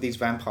with these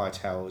vampire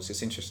tales,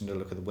 it's interesting to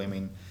look at the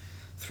women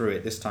through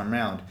it this time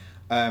round.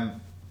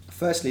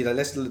 Firstly,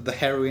 the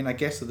heroine, I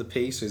guess, of the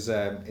piece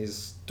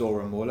is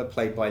Dora Muller,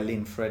 played by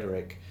Lynn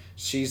Frederick.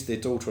 She's the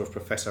daughter of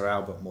Professor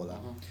Albert Muller.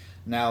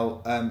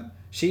 Now,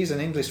 she's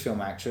an English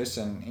film actress,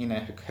 and you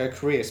know her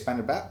career spanned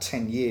about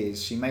 10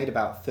 years. She made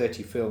about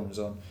 30 films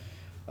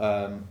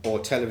or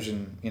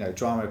television,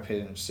 drama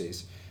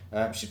appearances.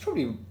 She's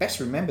probably best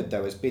remembered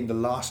though as being the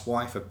last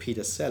wife of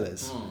Peter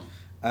Sellers,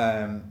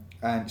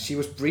 and she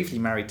was briefly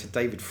married to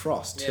David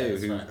Frost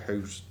too,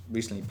 who's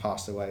recently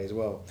passed away as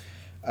well.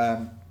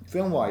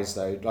 Film-wise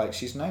though, like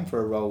she's known for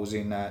her roles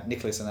in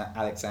Nicholas and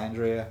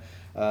Alexandria,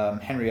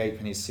 Henry VIII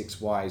and His Six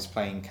Wives,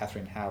 playing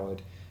Catherine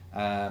Howard,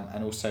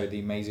 and also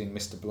The Amazing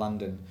Mr.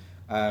 Blunden.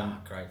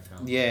 Great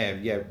film.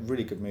 Yeah,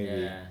 really good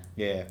movie.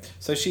 Yeah.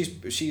 So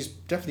she's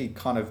definitely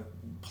kind of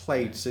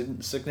played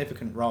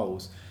significant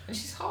roles. And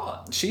she's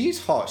hot. She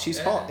is hot. She's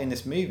hot in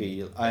this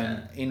movie.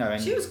 And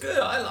she was good.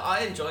 I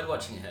enjoyed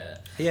watching her.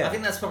 Yeah. I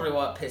think that's probably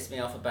what pissed me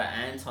off about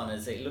Anton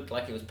is it looked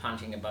like he was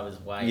punching above his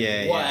weight.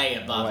 Way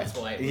above his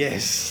weight.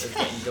 Yes. Was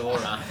getting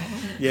Dora.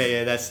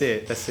 Yeah, that's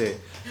it.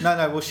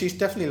 No, well she's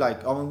definitely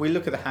like, I mean, we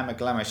look at the Hammer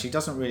glamour, she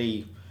doesn't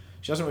really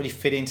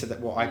fit into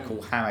what I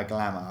call Hammer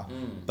glamour,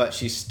 but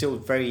she's still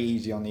very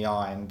easy on the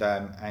eye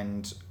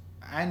and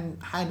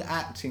had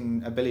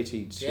acting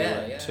ability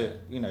to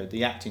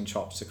the acting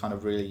chops to kind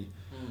of really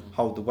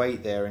hold the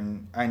weight there,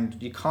 and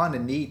you kind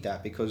of need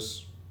that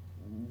because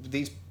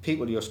these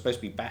people you're supposed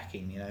to be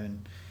backing,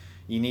 and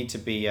you need to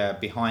be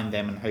behind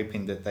them and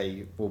hoping that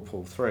they will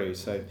pull through.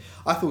 So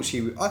I thought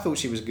she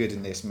was good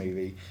in this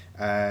movie.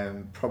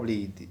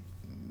 Probably,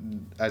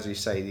 as you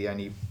say,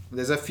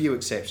 there's a few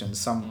exceptions.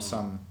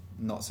 Some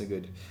not so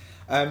good.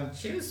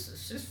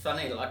 She's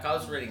funny. Like I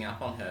was reading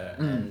up on her,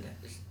 and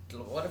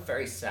what a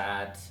very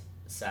sad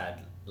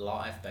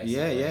life.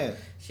 Basically, yeah.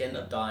 She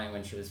ended up dying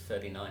when she was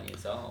 39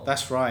 years old.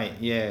 That's right.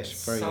 Yeah,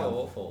 she's very so young.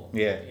 awful.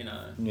 Yeah,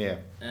 Yeah.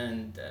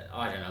 And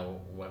I don't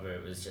know whether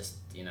it was just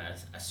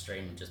a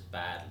stream of just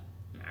bad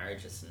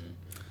marriages and.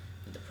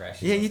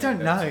 depression. Yeah, you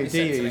don't know,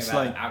 do you? It's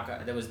like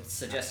there was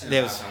suggestion of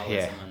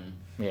alcoholism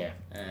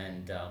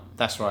and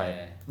that's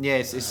right. Yeah,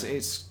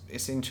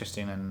 it's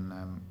interesting,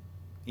 and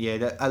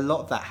a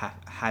lot of that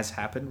has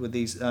happened with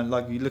these.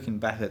 Like you're looking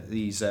back at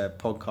these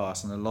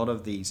podcasts, and a lot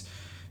of these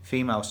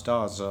female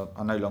stars are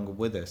no longer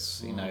with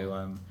us. You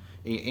know,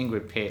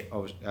 Ingrid Pitt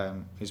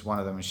is one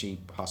of them, and she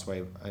passed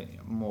away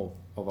more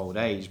of old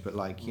age. But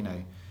like you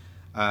know,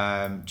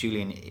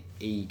 Julian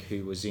Eeg,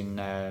 who was in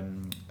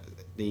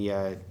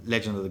the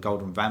Legend of the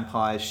Golden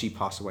Vampires, she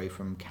passed away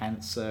from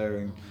cancer,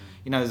 and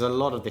you know, there's a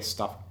lot of this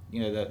stuff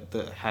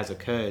that has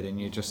occurred, and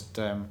you just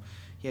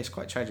it's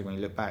quite tragic when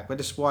you look back. But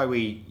that's why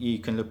you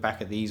can look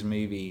back at these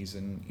movies,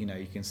 and you know,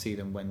 you can see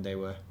them when they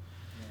were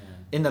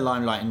in the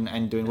limelight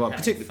and doing well,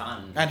 particularly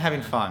fun. And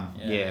having fun.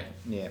 Yeah.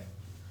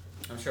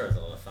 I'm sure it's a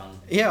lot of fun.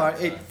 Yeah,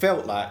 it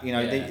felt like, you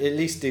know, they at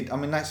least did. I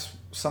mean, that's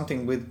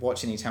something with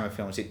watching these Hammer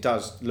films. It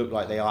does look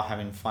like they are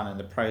having fun in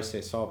the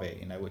process of it,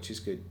 you know, which is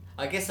good.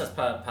 I guess that's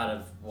part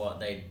of what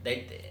they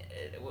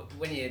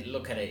when you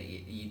look at it,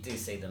 you do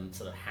see them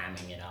sort of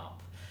hamming it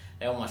up.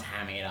 They're almost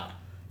hamming it up.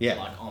 Yeah.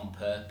 Like on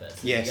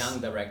purpose. Yes. The young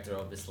director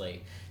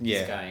obviously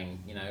is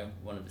going, you know,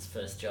 one of his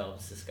first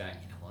jobs is going,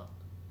 you know what,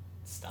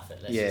 stuff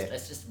it.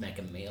 Let's just make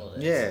a meal of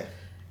this. Yeah.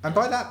 And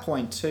by that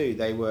point too,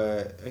 they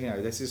were, you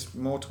know, this is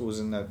more towards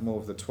in the more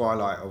of the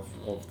twilight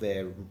of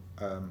their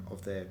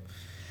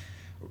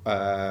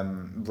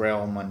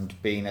realm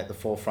and being at the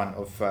forefront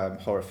of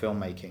horror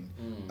filmmaking.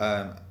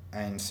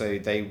 And so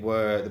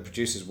the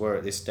producers were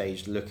at this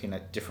stage looking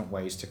at different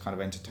ways to kind of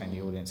entertain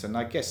the audience. And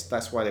I guess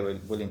that's why they were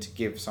willing to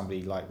give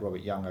somebody like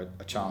Robert Young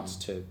a chance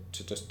to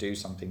just do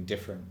something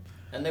different.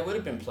 And they would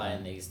have been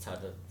playing these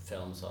type of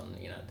films on,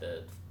 you know,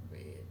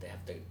 they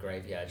have the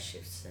graveyard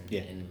shifts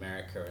in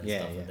America and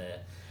stuff like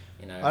that.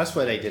 You know, that's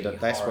where they did.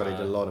 That's where they did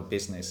a lot of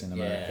business in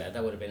America. Yeah,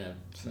 that would have been a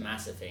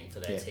massive thing for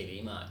their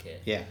TV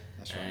market. Yeah,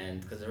 that's right.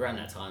 And because around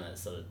that time, that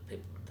sort of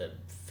the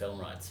film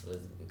rights were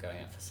going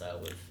up for sale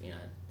with, you know,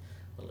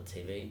 all the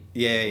TV.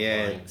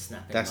 Yeah.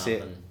 Snapping that's them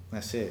it. up and,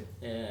 that's it.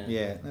 Yeah.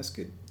 Yeah, that's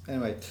good.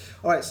 Anyway,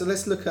 all right. So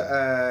let's look at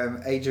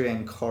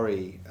Adrienne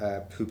Corrie,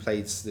 who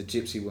plays the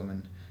Gypsy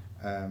Woman.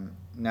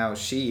 Now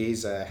she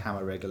is a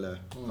Hammer regular.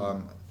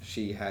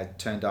 She had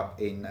turned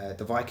up in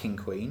The Viking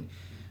Queen,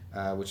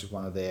 which is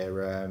one of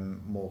their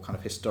more kind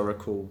of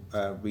historical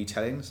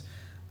retellings,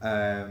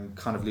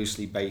 kind of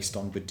loosely based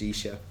on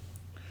Boadicea.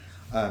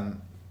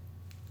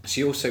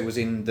 She also was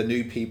in The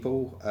New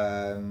People,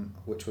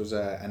 which was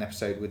an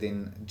episode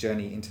within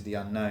Journey into the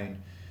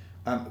Unknown,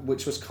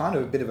 which was kind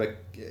of a bit of a,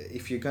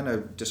 if you're going to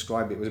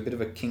describe it, was a bit of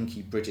a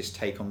kinky British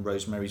take on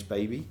Rosemary's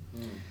Baby.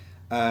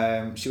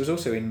 She was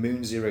also in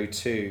Moon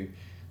 02,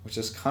 which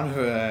is kind of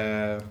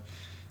a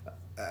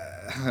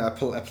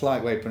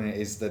polite way of putting it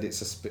is that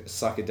it's a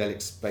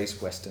psychedelic space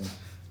western.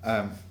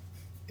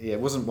 It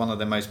wasn't one of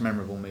the most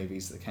memorable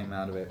movies that came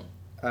out of it.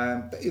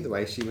 But either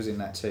way, she was in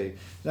that too.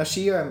 Now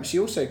she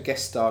also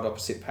guest starred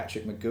opposite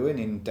Patrick McGoohan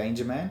in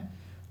Danger Man.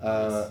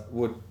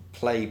 Would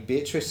play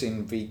Beatrice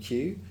in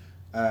VQ.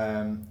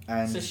 And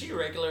so is she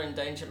regular in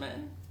Danger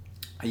Man?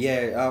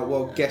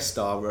 Yeah, guest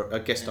star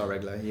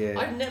regular. Yeah.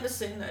 I've never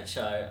seen that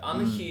show.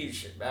 I'm a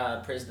huge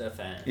Prisoner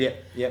fan.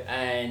 Yeah.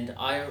 And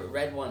I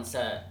read once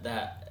that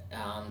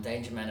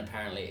Danger Man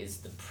apparently is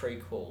the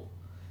prequel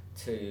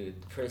to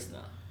The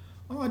Prisoner.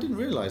 Oh, I didn't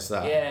realise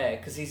that. Yeah,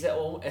 because he's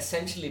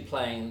essentially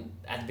playing,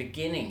 at the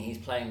beginning, he's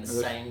playing the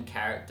same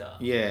character.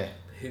 Yeah.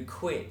 Who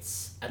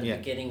quits at the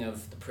beginning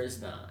of The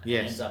Prisoner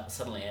and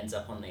suddenly ends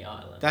up on the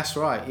island. That's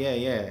right,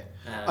 yeah.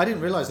 I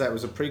didn't realise that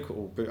was a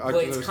prequel. But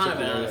it's kind of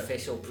an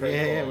unofficial prequel.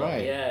 Yeah,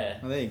 right. Yeah.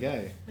 Well, there you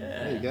go.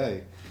 Yeah. There you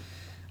go.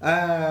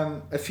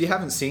 If you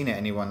haven't seen it,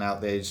 anyone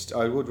out there,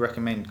 I would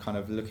recommend kind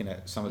of looking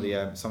at some of the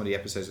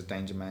episodes of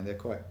Danger Man. They're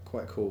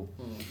quite cool.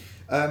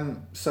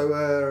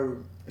 So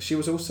she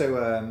was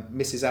also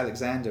Mrs.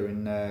 Alexander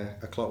in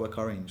A Clockwork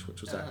Orange,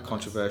 which was that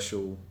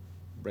controversial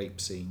rape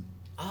scene.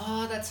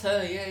 Oh, that's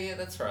her. Yeah,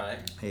 that's right.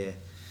 Yeah.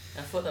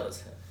 I thought that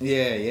was her.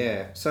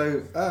 Yeah.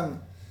 So,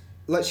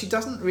 she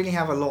doesn't really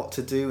have a lot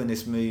to do in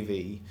this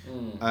movie,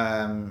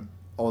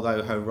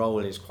 although her role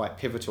is quite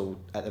pivotal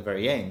at the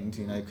very end,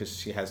 you know, because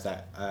she has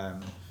that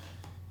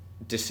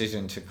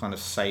decision to kind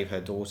of save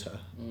her daughter.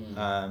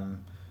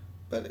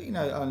 But, you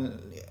know,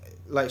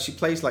 she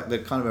plays like the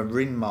kind of a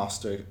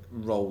ringmaster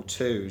role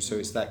too, so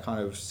it's that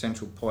kind of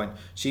central point.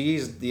 She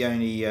is the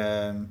only,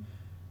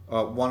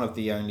 one of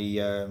the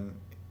only,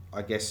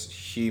 I guess,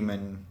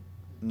 human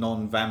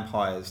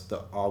non-vampires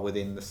that are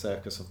within the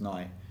Circus of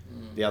Night.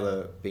 The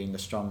other being the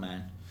Strong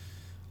Man.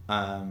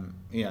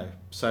 You know,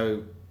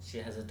 so she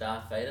has a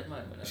Darth Vader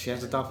moment. She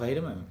has a Darth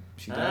Vader moment.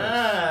 She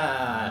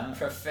does.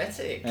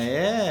 Prophetic.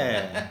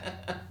 Yeah.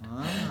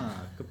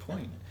 Good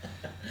point.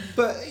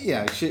 But you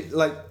know, she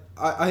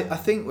I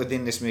think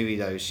within this movie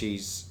though,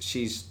 she's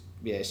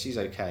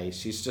okay.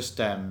 She's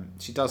just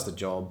she does the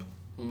job.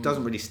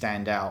 Doesn't really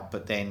stand out,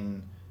 but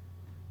then.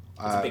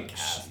 It's a big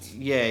cast.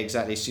 Yeah,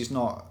 exactly. It's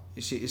not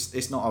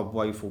a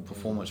woeful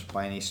performance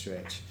by any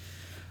stretch.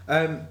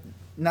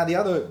 Now the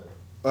other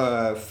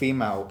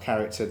female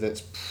character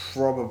that's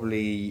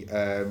probably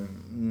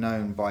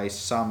known by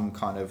some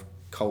kind of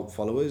cult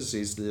followers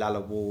is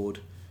Lalla Ward,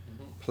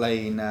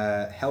 playing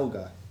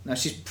Helga. Now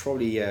she's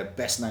probably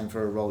best known for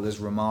her role as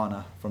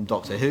Romana from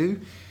Doctor Who,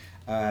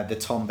 the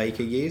Tom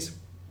Baker years.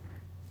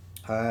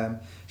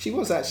 She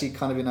was actually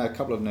kind of in a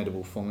couple of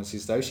notable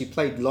performances though. She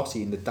played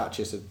Lottie in The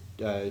Duchess of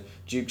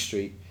Duke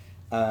Street,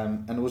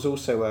 and was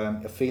also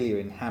Ophelia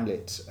in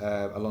Hamlet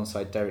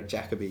alongside Derek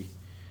Jacobi,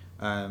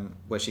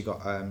 where she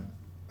got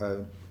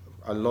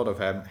a lot of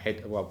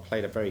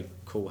played a very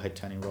cool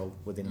head-turning role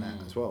within that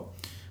as well.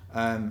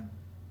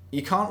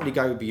 You can't really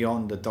go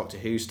beyond the Doctor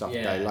Who stuff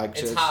though. Like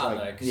it's hard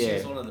though, because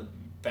she's one of the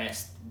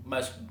best,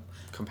 most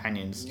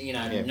companions,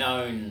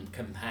 known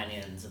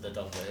companions of the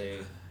Doctor Who.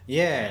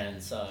 Yeah,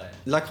 and so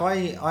like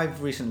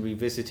I've recently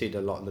revisited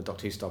a lot of the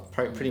Doctor Who stuff,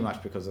 pretty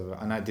much because of,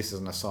 I know this is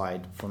an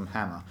aside from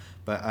Hammer,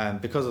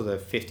 but because of the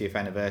 50th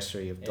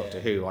anniversary of Doctor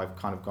Who, I've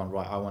kind of gone,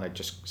 right, I want to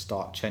just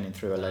start churning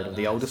through a load of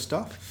the older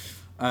stuff.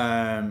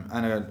 And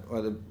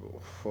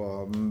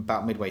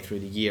about midway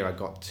through the year, I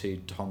got to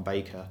Tom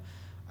Baker,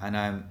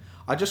 and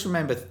I just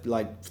remember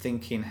like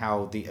thinking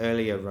how the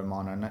earlier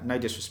Romana, no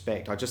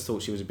disrespect, I just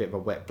thought she was a bit of a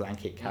wet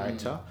blanket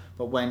character.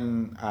 But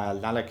when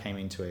Lalla came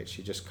into it,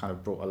 she just kind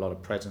of brought a lot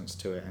of presence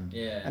to it, and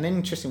an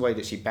interesting way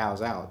that she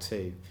bows out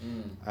too,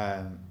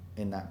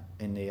 in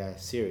the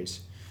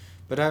series.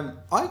 But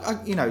I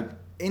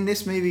in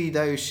this movie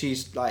though,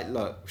 she's like,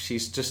 look,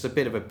 she's just a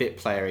bit of a bit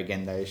player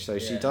again though, so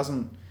she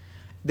doesn't.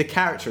 The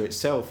character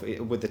itself,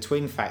 with the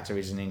twin factor,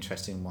 is an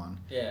interesting one.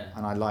 Yeah.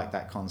 And I like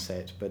that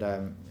concept, but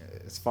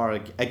as far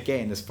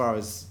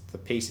as the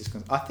piece is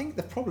concerned, I think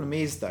the problem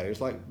is though, it's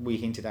like we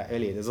hinted at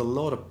earlier,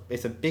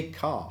 it's a big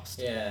cast.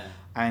 Yeah.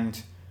 And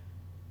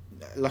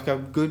like a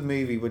good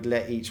movie would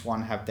let each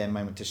one have their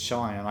moment to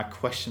shine, and I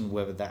question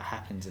whether that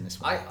happens in this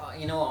one.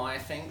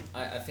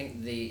 I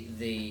think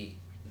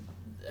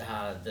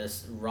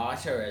this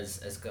writer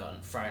has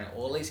thrown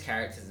all these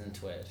characters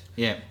into it,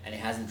 and he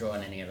hasn't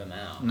drawn any of them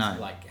out.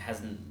 No,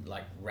 hasn't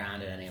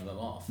rounded any of them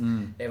off.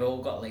 They've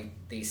all got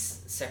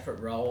these separate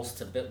roles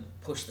to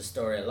push the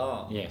story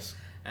along. Yes,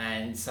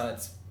 and so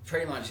it's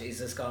pretty much he's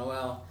just gone,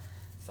 well,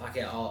 fuck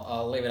it,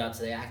 I'll leave it up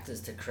to the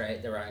actors to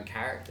create their own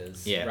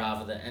characters,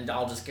 rather than, and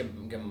I'll just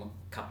give them a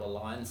couple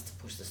of lines to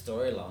push the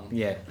story along,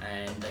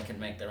 and they can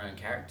make their own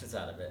characters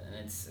out of it, and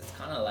it's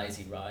kind of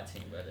lazy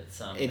writing, but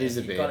it's it is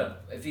a bit.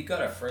 If you've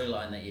got a through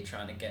line that you're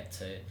trying to get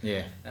to,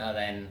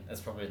 then that's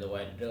probably the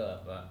way to do it.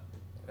 But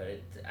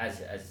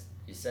as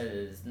you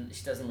said,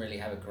 she doesn't really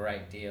have a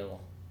great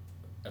deal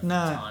of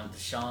time to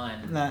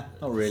shine. Nah,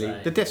 not really.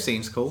 So, the death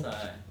scene's cool. So,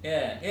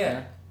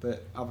 yeah.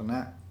 But other than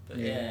that,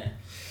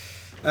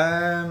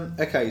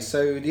 okay,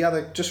 so the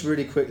other, just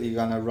really quickly,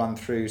 going to run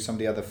through some of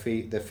the other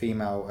the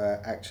female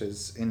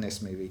actors in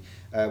this movie.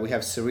 We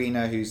have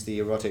Serena, who's the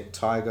erotic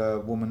tiger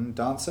woman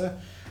dancer.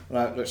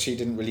 She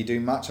didn't really do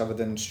much other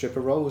than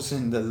stripper roles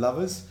in The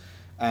Lovers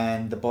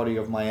and The Body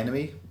of My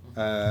Enemy.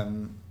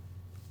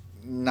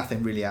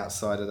 Nothing really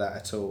outside of that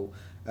at all.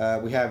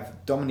 We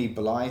have Dominique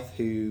Blythe,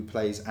 who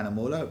plays Anna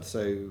Muller,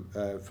 so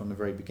from the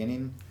very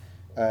beginning.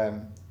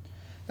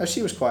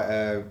 She was quite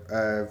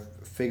a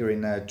figure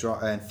in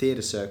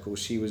theatre circles.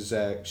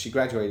 She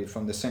graduated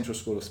from the Central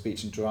School of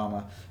Speech and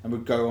Drama and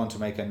would go on to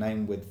make her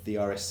name with the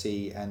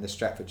RSC and the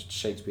Stratford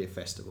Shakespeare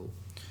Festival.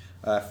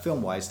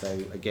 Film-wise,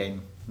 though,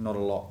 again, not a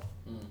lot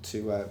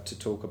to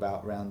talk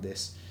about around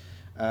this.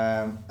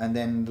 And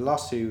then the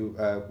last two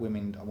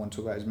women I want to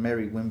talk about is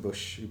Mary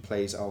Wimbush, who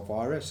plays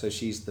Elvira. So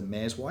she's the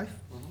mayor's wife.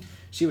 Mm-hmm.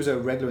 She was a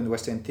regular in the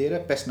West End Theatre,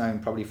 best known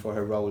probably for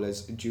her role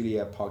as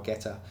Julia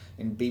Pargetta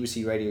in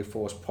BBC Radio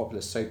 4's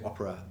popular soap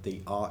opera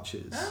The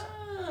Archers.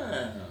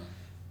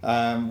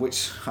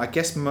 Which I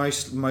guess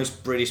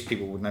most British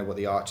people would know what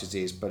The Archers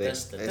is, but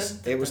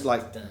it was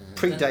like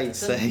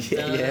predates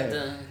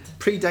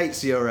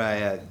your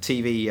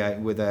TV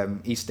with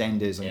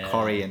EastEnders and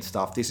Corrie and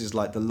stuff. This is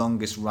like the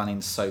longest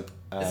running soap.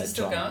 Is it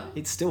still going?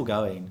 It's still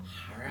going.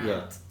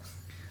 Right.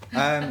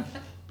 Yeah.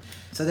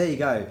 So there you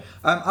go.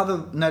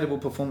 Other notable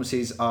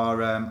performances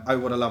are Oh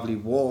What a Lovely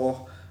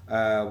War,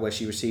 where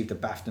she received a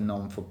BAFTA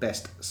nom for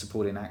Best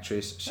Supporting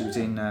Actress. She was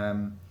in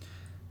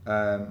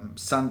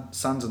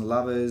Sons and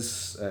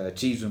Lovers,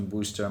 Jeeves and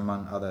Wooster,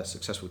 among other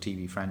successful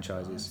TV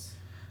franchises.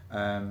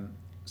 Nice.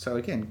 So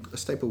again, a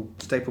staple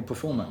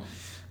performer.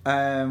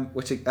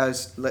 Which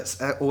is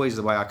always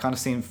the way. I kind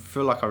of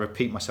feel like I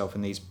repeat myself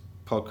in these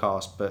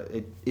podcasts, but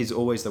it is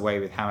always the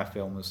way with Hammer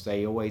films.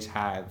 They always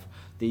have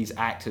these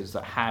actors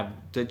that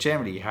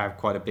generally have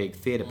quite a big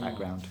theatre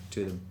background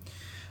to them.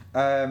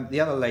 The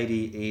other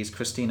lady is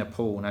Christina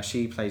Paul. Now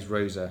she plays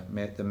Rosa,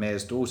 the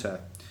mayor's daughter.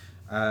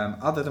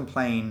 Other than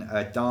playing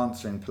a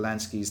dancer in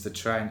Polanski's The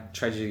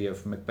Tragedy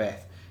of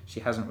Macbeth, she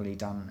hasn't really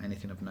done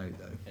anything of note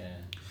though.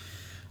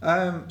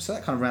 Yeah. So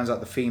that kind of rounds out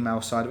the female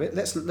side of it.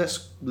 Let's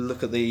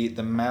look at the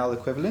male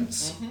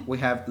equivalents. Mm-hmm. We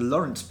have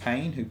Lawrence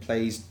Payne, who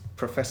plays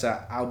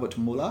Professor Albert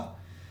Muller.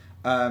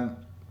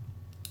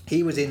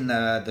 He was in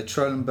the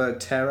Trollenberg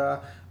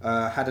Terror,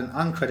 had an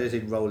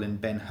uncredited role in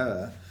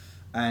Ben-Hur,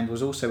 and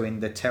was also in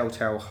The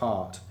Telltale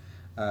Heart,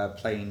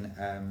 playing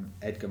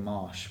Edgar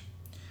Marsh.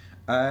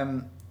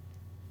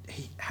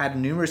 He had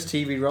numerous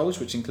TV roles,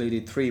 which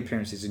included 3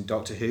 appearances in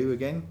Doctor Who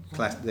again,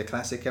 the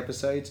classic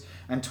episodes,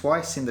 and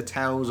twice in The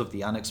Tales of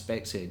the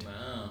Unexpected.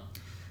 Wow.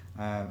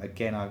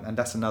 Again, and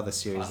that's another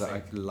series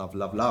Classic. that I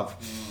love.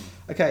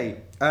 Okay,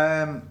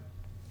 now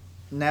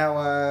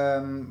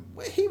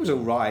he was all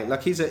right.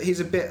 Like he's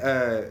a bit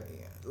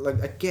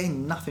like,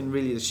 again, nothing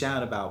really to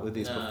shout about with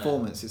his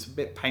performance. It's a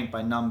bit paint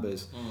by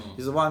numbers.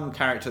 He's the one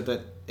character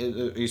that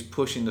is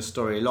pushing the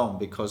story along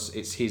because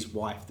it's his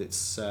wife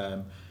that's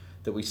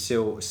that we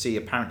still see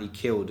apparently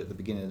killed at the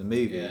beginning of the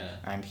movie,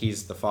 and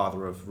he's the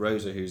father of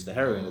Rosa, who's the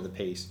heroine of the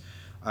piece.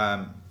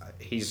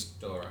 He's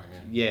Dora,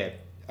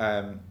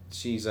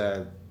 she's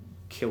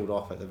killed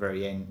off at the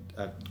very end.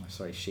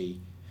 Sorry, she.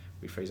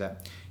 Rephrase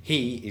that.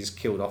 He is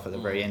killed off at the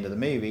very end of the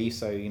movie,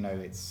 so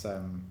it's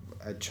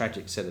a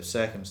tragic set of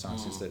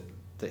circumstances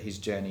that his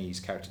journey, his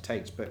character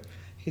takes. But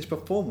his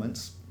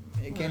performance,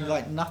 again,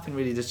 like nothing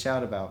really to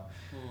shout about,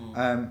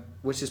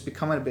 which is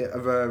becoming a bit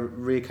of a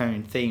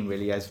recurring theme,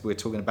 really, as we're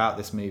talking about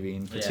this movie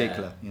in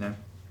particular.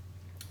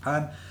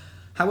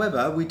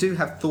 However, we do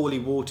have Thorley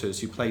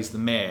Waters, who plays the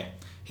mayor.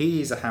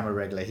 He is a Hammer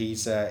regular.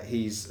 He's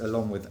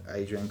along with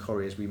Adrian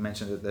Corey, as we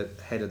mentioned at the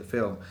head of the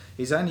film.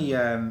 He's only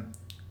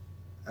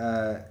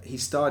he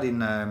starred in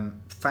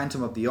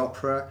Phantom of the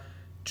Opera,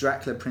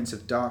 Dracula Prince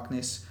of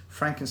Darkness,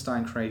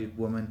 Frankenstein Created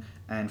Woman,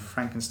 and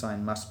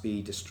Frankenstein Must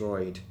Be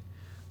Destroyed.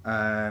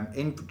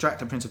 In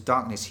Dracula Prince of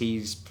Darkness,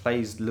 he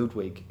plays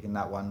Ludwig in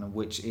that one,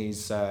 which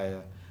is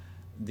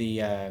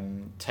the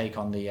take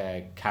on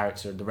the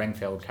character, the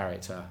Renfield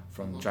character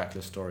from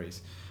Dracula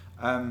stories.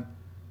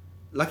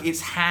 Like,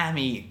 it's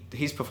hammy.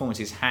 His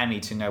performance is hammy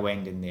to no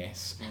end in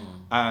this,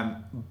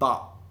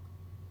 but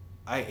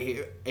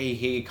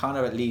he kind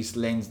of at least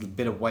lends a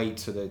bit of weight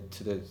to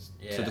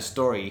the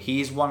story. He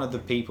is one of the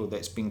people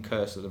that's been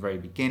cursed at the very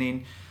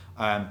beginning.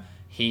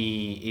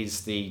 He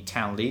is the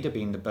town leader,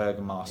 being the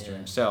burgomaster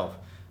himself.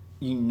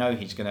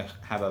 He's going to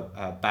have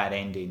a bad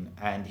ending,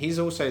 and he's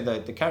also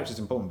the character's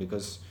important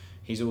because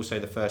he's also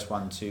the first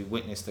one to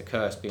witness the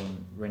curse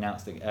being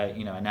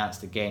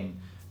announced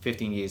again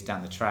 15 years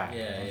down the track.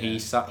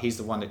 He's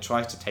the one that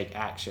tries to take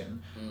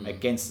action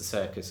against the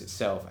circus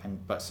itself,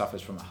 but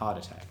suffers from a heart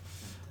attack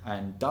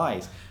and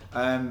dies.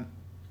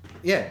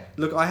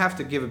 Look, I have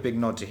to give a big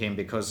nod to him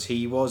because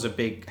he was a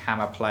big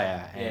Hammer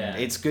player, and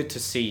it's good to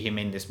see him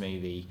in this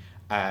movie,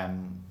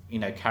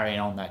 carrying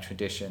on that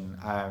tradition,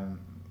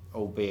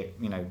 albeit,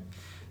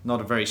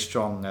 not a very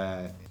strong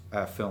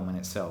film in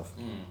itself.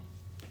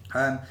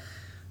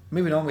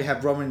 Moving on, we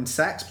have Roman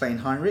Sachs playing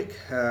Heinrich,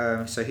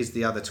 so he's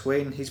the other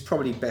twin. He's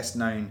probably best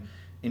known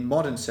in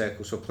modern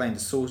circles for playing the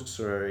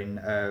sorcerer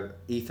in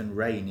Ethan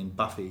Rayne in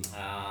Buffy.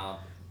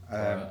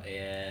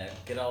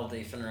 Good old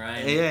Ethan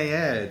Rayne.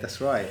 Yeah,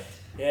 that's right.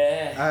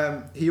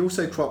 He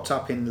also cropped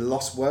up in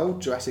Lost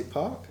World, Jurassic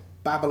Park,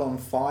 Babylon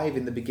 5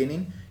 in the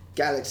beginning,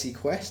 Galaxy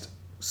Quest,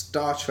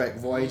 Star Trek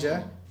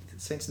Voyager,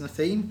 sensing the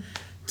theme,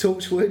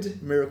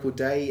 Torchwood, Miracle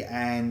Day,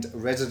 and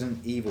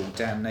Resident Evil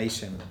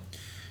Damnation.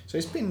 So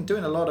he's been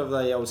doing a lot of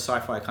the old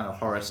sci-fi kind of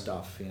horror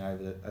stuff,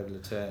 over the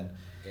turn.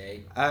 Yeah,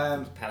 he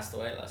passed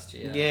away last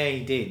year. Yeah,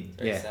 he did.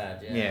 Very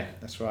sad, Yeah,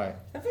 that's right.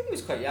 I think he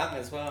was quite young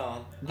as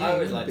well. Yeah, I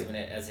always liked him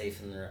as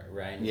Ethan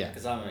Rayne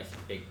because I'm a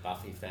big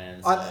Buffy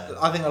fan. So.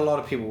 I think a lot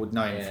of people would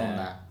know him from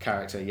that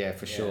character,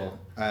 for sure.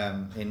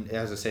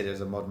 As I said,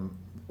 as a modern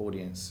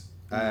audience.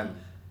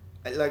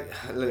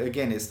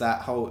 Again, it's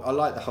that whole... I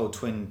like the whole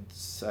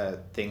twins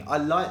thing. I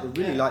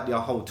really like the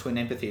whole twin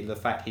empathy, the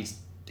fact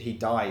he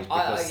dies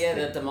because...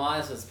 the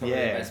demise was probably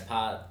the best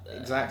part.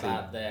 Exactly.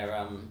 About their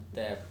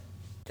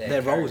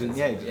roles in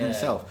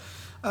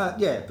himself.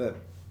 But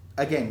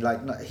again,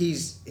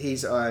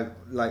 he's I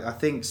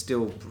think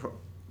still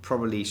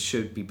probably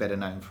should be better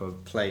known for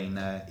playing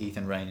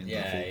Ethan Rayne in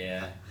Buffy.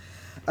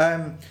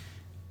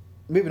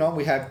 Moving on,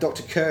 we have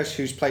Dr. Kirsch,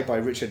 who's played by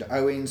Richard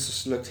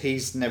Owens. Look,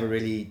 he's never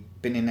really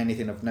been in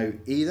anything of note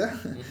either,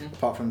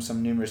 apart from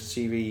some numerous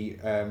TV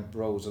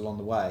roles along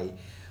the way.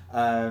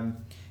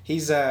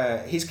 His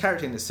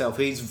character in itself,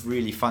 he's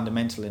really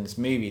fundamental in this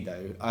movie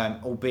though,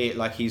 albeit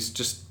he's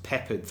just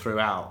peppered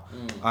throughout.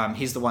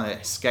 He's the one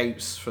that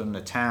escapes from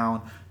the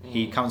town.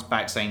 He comes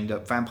back saying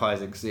that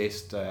vampires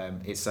exist.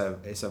 It's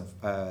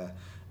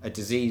a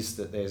disease,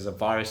 that there's a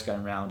virus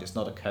going around. It's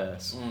not a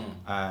curse,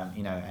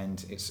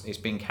 and it's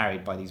being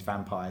carried by these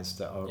vampires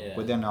that are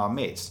within our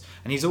midst.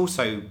 And he's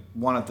also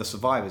one of the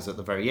survivors at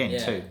the very end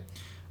too,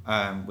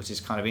 which is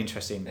kind of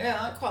interesting.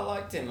 Yeah, I quite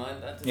liked him.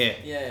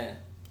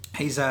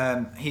 His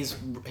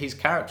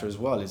character as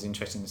well is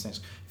interesting in the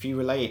sense, if you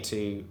relate it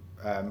to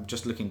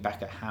just looking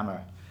back at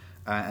Hammer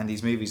and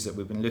these movies that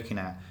we've been looking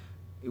at,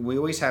 we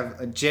always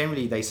have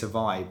generally they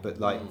survive, but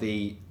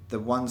the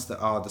ones that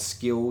are the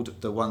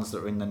skilled, the ones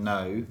that are in the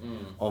know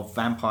of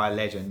vampire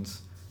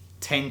legends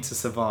tend to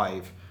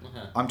survive.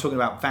 I'm talking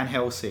about Van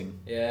Helsing.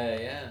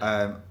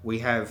 We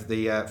have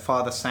the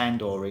Father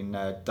Sandor in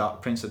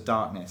Prince of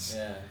Darkness.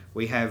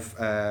 We have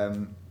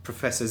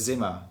Professor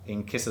Zimmer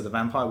in Kiss of the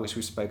Vampire, which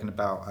we've spoken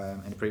about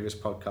in a previous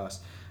podcast,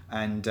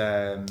 and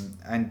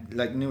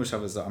like numerous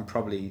others that I'm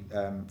probably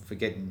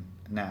forgetting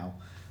now.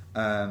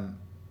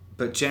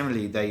 But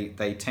generally,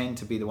 they tend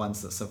to be the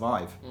ones that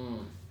survive.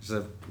 It's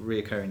a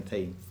reoccurring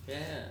theme. Yeah.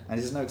 And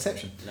there's no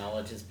exception.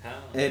 Knowledge is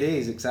power. It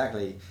is,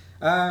 exactly.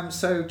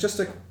 So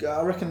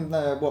I reckon,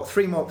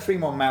 three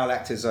more male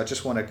actors I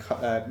just want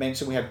to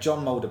mention. We have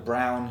John Mulder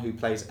Brown, who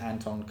plays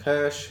Anton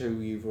Kirsch, who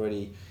you've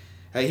already...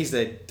 he's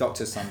the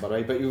doctor's son, by the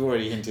way, but you've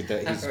already hinted that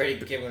he's... I've already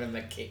given him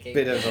a kicking.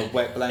 Bit of a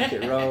wet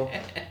blanket role.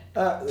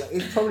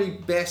 He's probably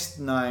best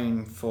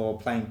known for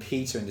playing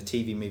Peter in the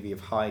TV movie of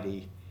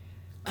Heidi.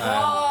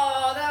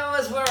 That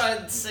was where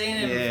I'd seen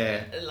him.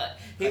 Yeah. Like,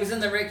 he was in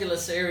the regular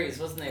series,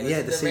 wasn't he?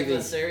 The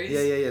regular series?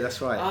 Yeah,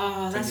 that's right.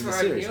 Oh, that's where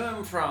I knew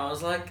him from. I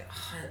was like...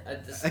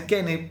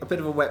 Again, a bit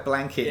of a wet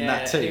blanket in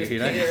that too, you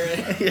know?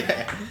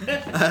 Yeah.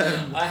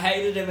 I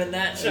hated him in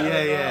that show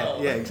as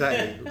well. Yeah,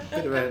 exactly. A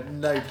bit of a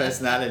no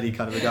personality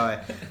kind of a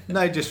guy.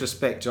 No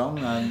disrespect,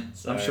 John.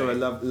 I'm sure a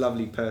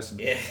lovely person.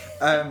 Yeah.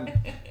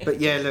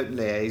 But yeah, look,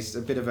 he's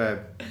a bit of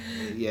a...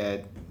 Yeah.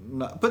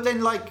 But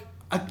then, like...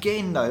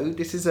 Again, though,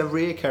 this is a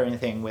reoccurring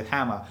thing with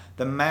Hammer.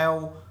 The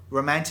male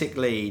romantic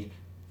lead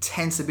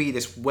tends to be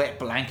this wet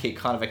blanket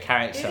kind of a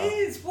character. It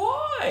is.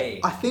 Why?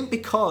 I think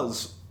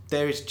because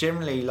there is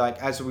generally, like,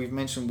 as we've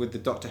mentioned with the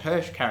Dr.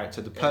 Hirsch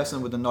character, the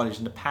person with the knowledge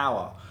and the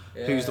power,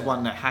 who's the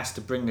one that has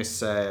to bring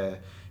this...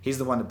 he's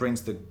the one that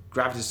brings the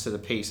gravitas to the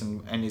piece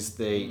and has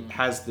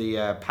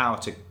the power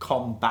to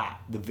combat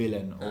the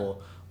villain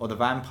or the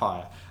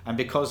vampire. And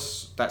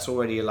because that's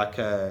already like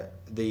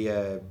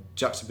the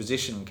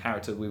juxtaposition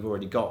character we've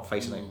already got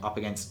facing up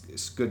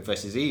against good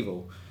versus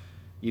evil,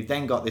 you've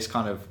then got this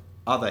kind of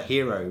other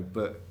hero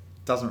but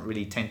doesn't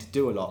really tend to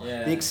do a lot.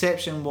 Yeah. The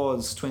exception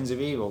was Twins of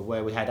Evil,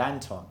 where we had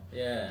Anton,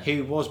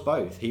 who was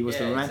both. He was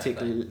the romantic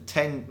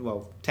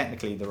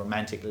technically the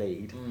romantic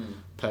lead,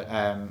 but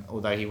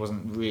although he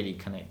wasn't really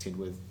connected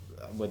with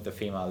the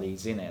female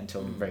leads in it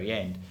until the very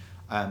end,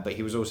 but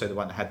he was also the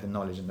one that had the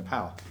knowledge and the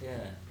power.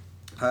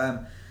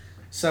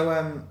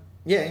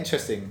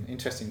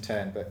 Interesting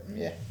turn, but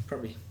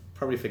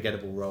probably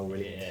forgettable role,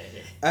 really.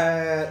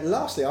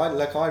 Lastly,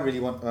 I really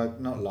want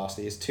not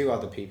lastly, it's two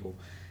other people.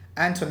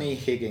 Anthony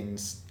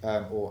Higgins,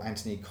 or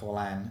Anthony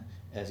Collan,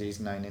 as he's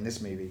known in this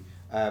movie,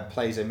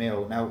 plays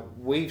Emil. Now,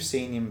 we've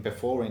seen him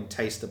before in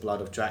Taste the Blood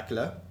of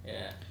Dracula.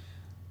 Yeah.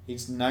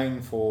 He's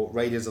known for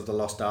Raiders of the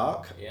Lost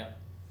Ark. Yeah.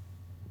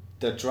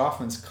 The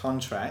Draftman's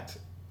Contract,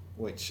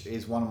 which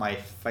is one of my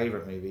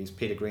favourite movies,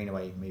 Peter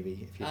Greenaway movie.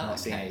 If you've not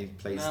seen it, he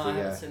plays I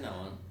haven't seen that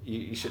one.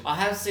 You should. I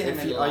have seen him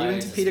in Are you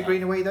into Peter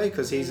Greenaway though?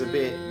 Because he's a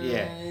bit,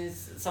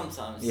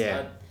 sometimes.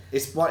 Yeah.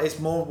 This one's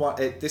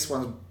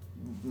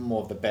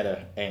more of the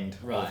better end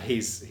of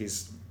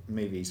his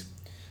movies.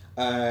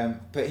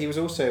 But he was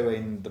also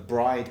in The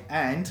Bride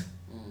and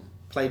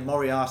played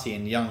Moriarty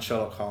in Young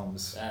Sherlock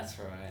Holmes. That's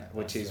right.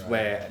 Which is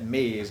where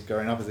me, as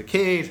growing up as a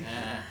kid,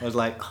 I was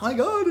like, oh my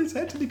god, it's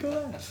Anthony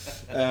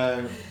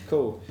Collan.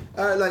 Cool.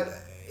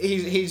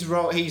 He's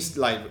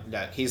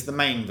the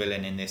main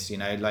villain in this, you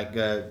know, like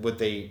with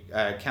the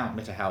Count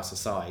Mitterhaus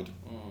aside.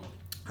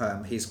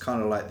 He's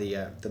kind of like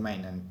the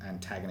main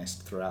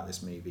antagonist throughout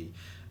this movie,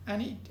 and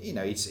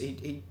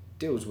he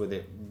deals with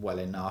it well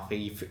enough.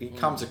 He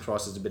comes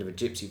across as a bit of a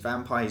gypsy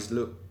vampire.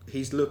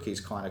 His look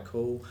is kind of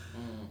cool.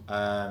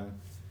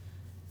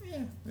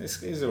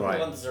 It's alright.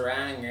 Everyone's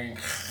around and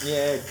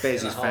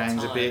bears his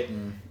fangs a bit,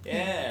 and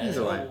it's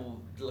alright.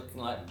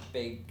 Looking like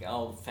big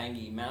old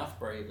fangy mouth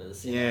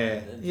breathers.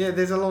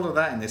 There's a lot of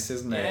that in this,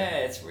 isn't there? Yeah,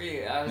 it's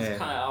really. I was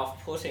kind of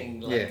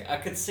off-putting. I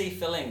could see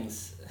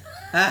fillings.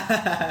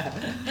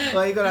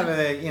 Well, you got to have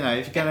if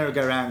you're going to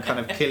go around kind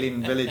of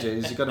killing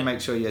villagers, you've got to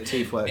make sure your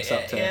teeth works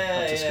up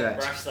to scratch.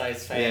 Brush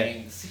those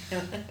fangs.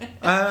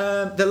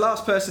 The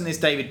last person is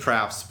David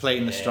Prowse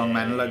playing the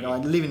strongman. Look,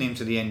 I'm leaving him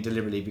to the end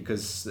deliberately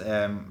because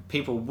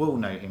people will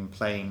know him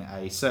playing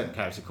a certain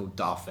character called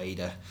Darth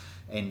Vader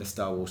in the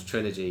Star Wars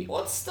trilogy.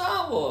 What's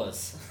Star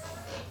Wars?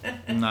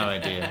 No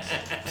idea.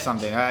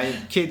 Something.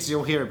 Kids,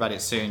 you'll hear about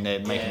it soon. They're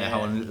making a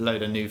whole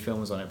load of new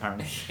films on it,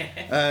 apparently.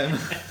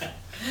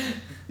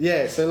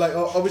 So like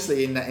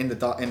obviously in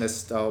the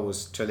Star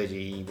Wars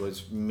trilogy, he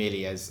was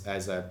merely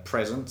as a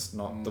presence,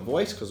 not the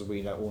voice, because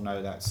we all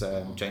know that's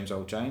James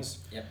Earl Jones.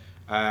 Yep.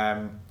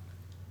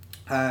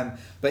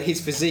 But his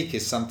physique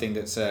is something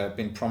that's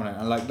been prominent,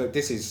 and like look,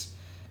 this is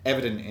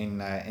evident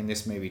in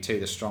this movie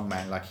too. The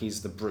strongman, like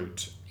he's the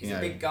brute. He's a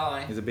big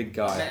guy. He's a big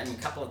guy. I've met him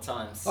a couple of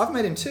times. I've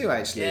met him too,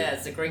 actually. Yeah,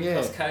 it's the Green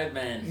Cross Code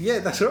Man. Yeah,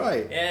 that's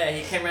right. Yeah,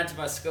 he came round to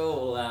my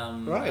school.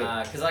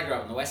 Right. Because I grew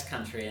up in the West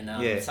Country in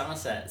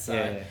Somerset,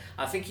 so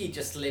I think he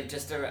just lived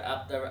just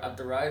up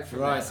the road from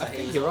there. So I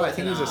think you're right. I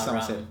think he's a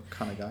Somerset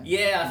kind of guy.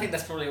 Yeah, I think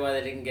that's probably why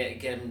they didn't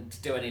get him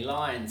to do any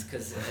lines,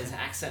 because his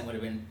accent would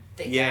have been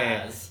thick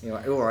as. You're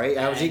like, all right,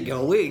 how's it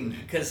going?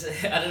 Because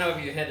I don't know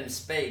if you've heard him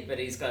speak, but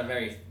he's got a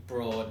very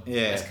broad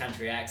West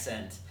Country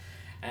accent.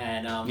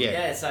 And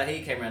so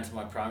he came around to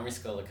my primary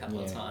school a couple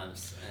of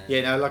times.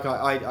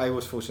 I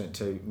was fortunate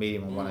to meet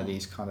him on one of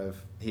these kind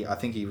of. I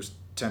think he was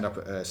turned up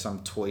at some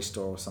toy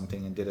store or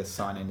something and did a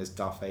sign-in as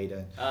Darth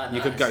Vader. Nice.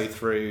 You could go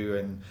through,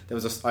 and there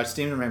was I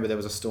still remember there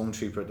was a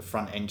stormtrooper at the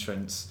front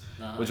entrance,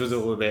 which was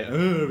all a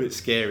bit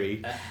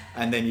scary.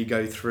 And then you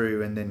go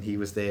through, and then he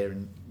was there,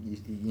 and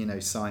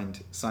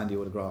signed the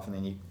autograph, and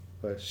then you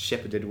were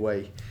shepherded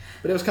away.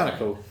 But it was kind of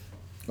cool.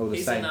 All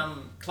the same. He's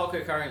in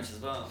Clockwork Orange as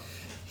well.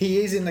 He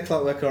is in the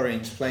Clockwork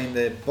Orange, playing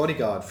the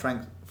bodyguard,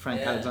 Frank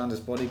Alexander's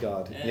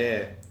bodyguard.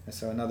 Yeah.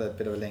 So another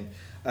bit of a link.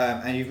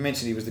 And you've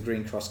mentioned he was the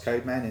Green Cross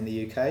Code Man in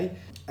the UK.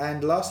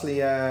 And lastly,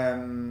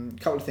 a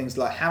couple of things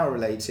like Hammer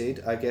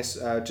related, I guess,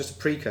 just a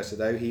precursor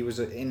though. He was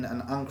in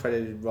an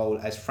uncredited role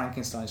as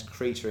Frankenstein's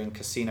creature in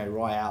Casino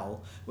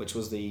Royale, which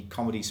was the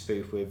comedy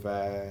spoof with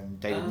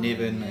David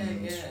Niven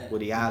and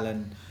Woody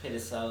Allen. Peter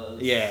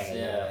Sellers.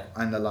 Yeah,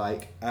 and the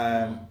like.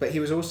 But he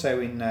was also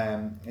in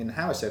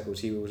Hammer circles.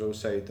 He was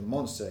also the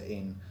monster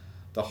in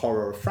The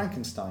Horror of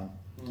Frankenstein,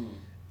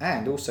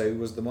 and also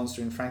was the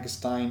monster in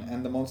Frankenstein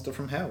and the Monster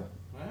from Hell.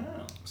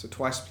 Wow! So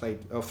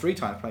 3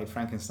 times played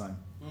Frankenstein.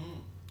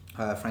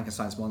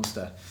 Frankenstein's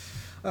monster.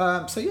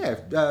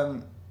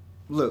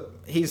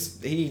 Look,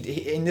 he's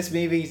in this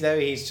movie though.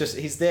 He's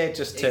there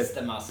just to. He's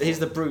the muscle. He's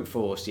the brute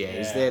force. Yeah,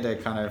 he's there to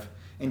kind of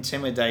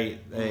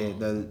intimidate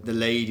the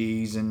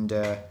ladies and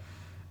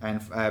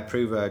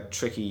prove a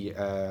tricky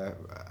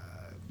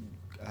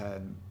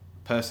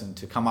person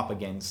to come up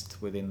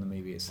against within the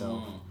movie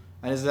itself.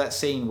 And there's that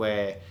scene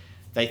where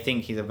they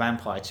think he's a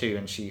vampire too,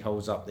 and she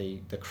holds up the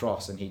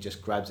cross, and he just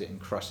grabs it and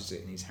crushes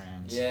it in his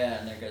hands. Yeah,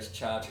 and then goes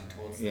charging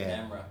towards the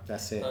camera.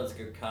 That's it. That was a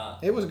good cut.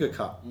 It was a good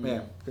cut.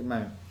 Yeah, good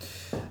moment.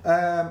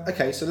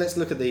 Okay, so let's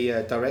look at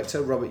the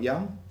director, Robert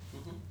Young.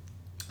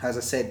 As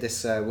I said,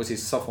 this was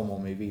his sophomore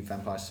movie,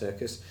 Vampire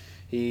Circus.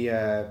 He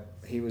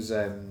was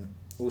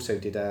also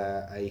did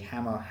a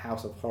Hammer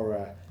House of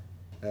Horror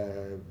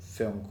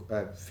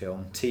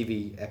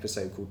TV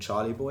episode called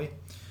Charlie Boy.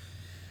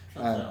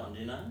 What's that one, do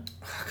you know?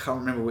 I can't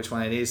remember which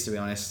one it is, to be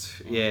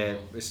honest. Yeah,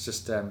 it's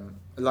just it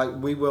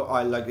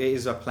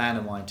is a plan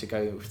of mine to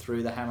go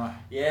through the Hammer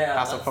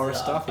House of Horror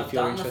stuff. If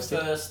you're interested.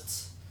 I've done the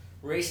first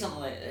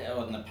recently,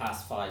 or in the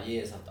past 5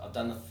 years. I've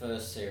done the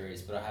first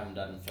series, but I haven't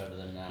done further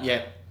than that.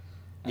 Yeah.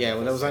 Yeah,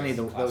 well, there was only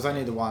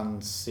the one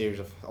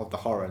series of the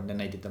horror, and then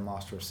they did the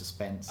Master of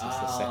Suspense. It's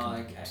the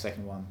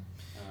second one.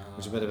 It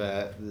was a bit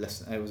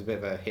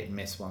of a hit and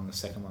miss one. The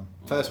second one,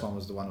 first one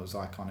was the one that was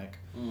iconic.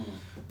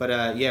 But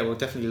we'll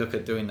definitely look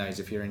at doing those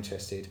if you're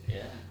interested.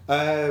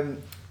 Yeah.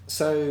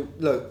 So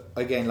look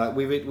again, like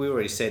we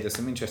already said, there's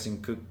some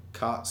interesting good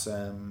cuts.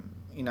 And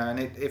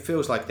it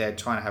feels like they're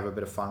trying to have a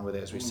bit of fun with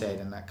it, as we said,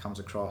 and that comes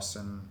across.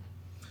 And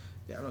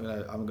yeah,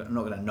 I'm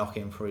not gonna knock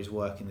him for his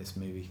work in this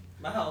movie.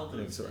 How old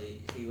was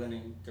he when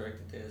he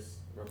directed this,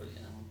 Robert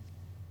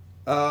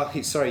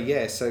Young?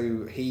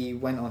 So he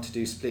went on to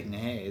do Splitting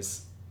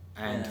Hairs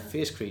and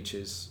Fierce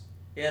Creatures.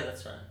 Yeah,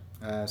 that's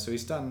right. So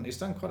he's done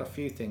quite a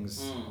few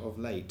things of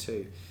late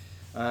too.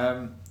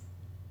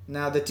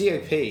 Now the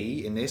DOP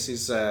in this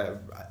is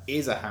a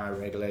Hammer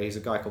regular. He's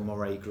a guy called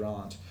Moray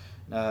Grant.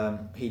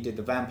 He did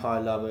The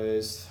Vampire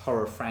Lovers,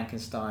 Horror of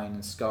Frankenstein,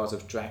 and Scars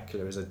of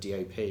Dracula as a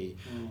DOP.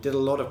 Did a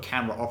lot of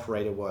camera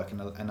operator work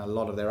and a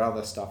lot of their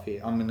other stuff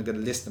here. I'm going to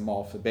list them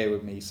off, so bear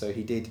with me. So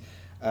he did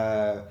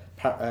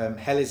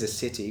Hell is a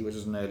City, which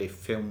was an early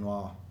film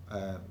noir.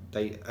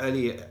 They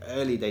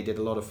did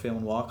a lot of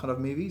film noir kind of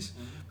movies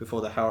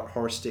before the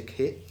horror stick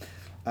hit.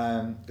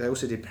 They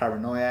also did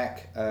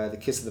Paranoiac, The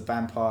Kiss of the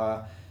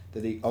Vampire,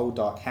 The Old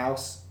Dark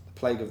House, The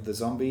Plague of the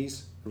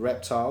Zombies,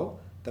 Reptile,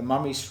 The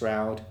Mummy's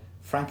Shroud,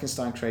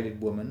 Frankenstein Created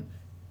Woman,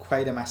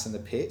 Quatermass in the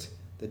Pit,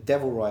 The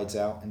Devil Rides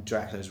Out, and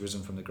Dracula's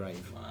Risen from the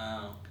Grave.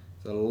 Wow.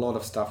 There's a lot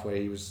of stuff where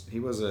he was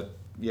a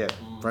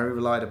very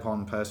relied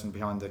upon person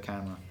behind the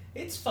camera.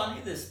 It's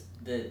funny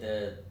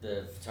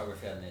the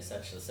photography on this,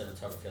 actually the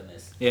cinematography on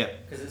this. Yeah.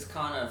 Because it's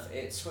kind of,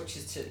 it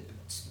switches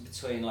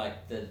between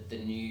like the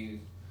new,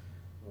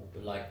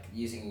 like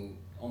using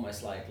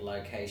almost like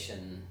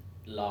location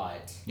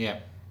light. Yeah.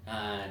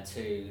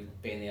 To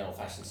being the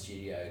old-fashioned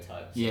studio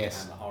type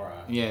Hammer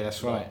horror. Yeah,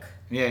 that's right. Look.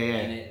 Yeah.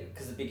 And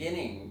because the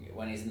beginning,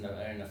 when he's in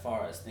the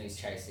forest and he's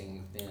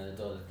chasing, the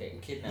daughter getting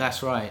kidnapped.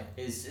 That's right.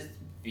 It's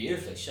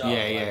beautifully shot.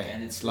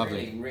 And it's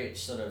lovely, really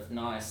rich, sort of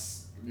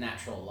nice,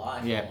 natural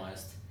light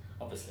almost.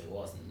 Obviously, it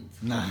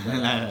wasn't.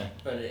 No.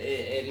 But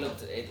it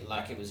looked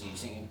like it was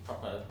using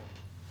proper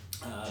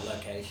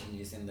location,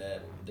 using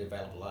the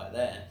available light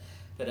there.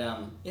 But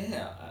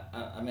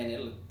I mean,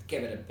 it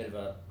gave it a bit of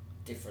a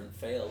different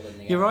feel than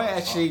the. You're right.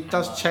 Actually, it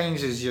does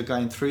change as you're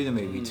going through the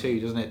movie too,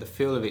 doesn't it? The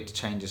feel of it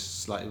changes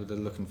slightly with the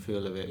look and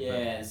feel of it. Yeah,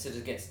 and sort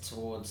of gets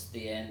towards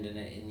the end,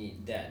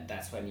 and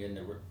that's when you're in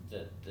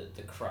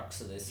the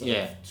crux of this sort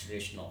of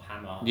traditional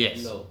Hammer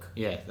look.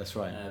 Yeah, that's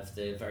right. Of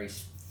the very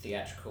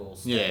theatrical.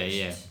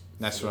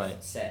 That's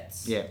right.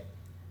 Sets. Yeah.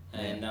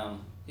 And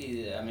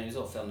it was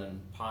all filmed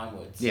in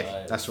Pinewood. So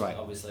yeah, that's right.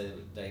 Obviously,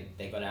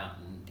 they got out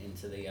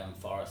into the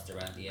forest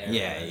around the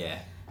area. Yeah.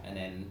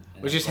 And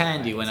which is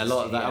handy when a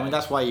lot of that. I mean,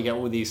 that's why you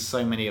get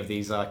so many of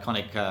these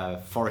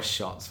iconic forest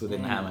shots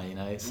within Hammer.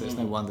 So it's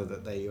no wonder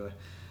that they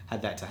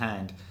had that to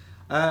hand.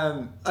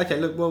 Okay,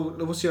 look. Well,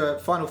 what's your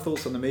final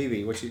thoughts on the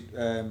movie?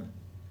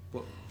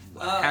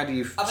 How do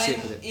you sit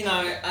with it? You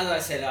know, as I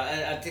said,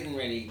 I didn't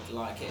really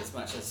like it as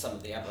much as some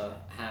of the other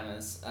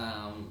Hammers.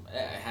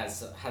 It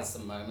has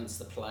some moments.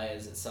 The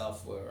players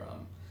itself were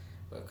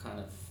kind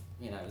of,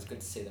 you know, it was good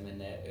to see them in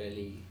their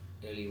early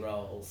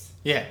roles.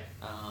 Yeah.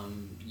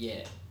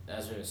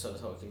 As we were sort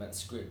of talking about the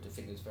script, I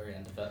think it was very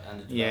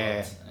underdeveloped.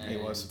 Yeah,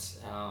 it was.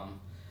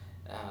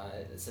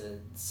 So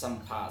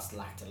some parts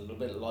lacked a little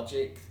bit of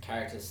logic. The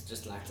characters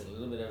just lacked a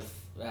little bit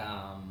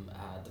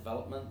of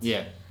development.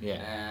 Yeah.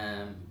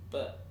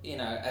 But you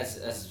know,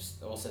 as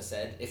also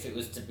said, if it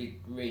was to be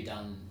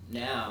redone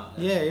now,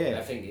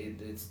 I think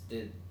it's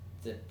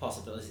the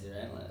possibilities are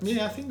endless.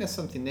 Yeah, I think there's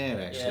something there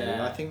actually.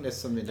 Yeah. I think there's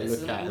something to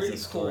look at really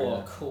as a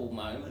story. Cool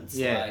moments.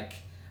 Yeah. Like,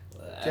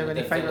 do you have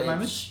any favourite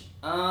moments?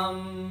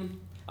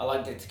 I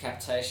like the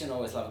decapitation.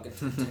 Always love a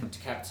good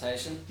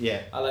decapitation.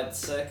 Yeah. I like the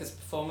circus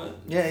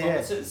performances.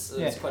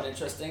 Yeah. It's quite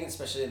interesting,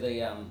 especially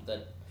the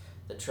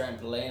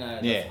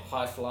trampoline, the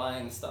high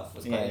flying stuff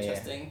was quite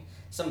interesting. Yeah.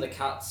 Some of the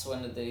cuts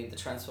when the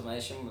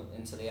transformation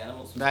into the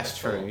animals. That's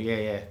true. Cool.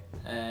 Yeah.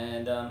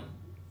 And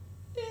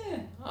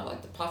I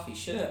like the puffy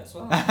shirt as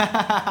well. The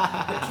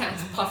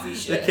Count's puffy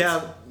shirt.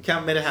 The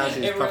Count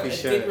Mitterhaus' puffy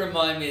shirt. It did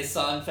remind me of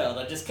Seinfeld.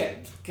 I just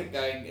kept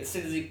going. As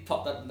soon as he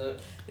popped up in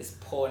this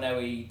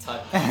porno-y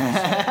type shirt,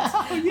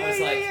 I was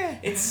like,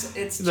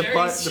 it's the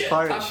Jerry's the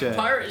pirate shirt.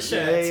 Pirate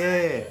shirt.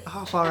 Yeah.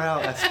 Oh, far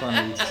out. That's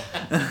funny.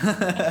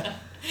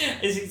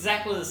 It's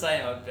exactly the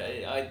same.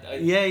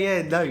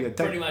 No, you don't.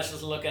 Pretty much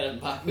just look at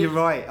it. You're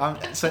right.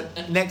 So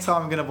next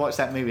time I'm going to watch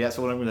that movie, that's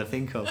all I'm going to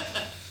think of.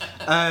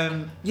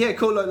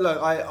 Cool.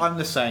 Look. I'm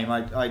the same.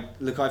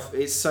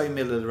 It's so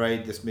middle of the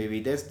road. This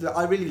movie.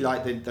 I really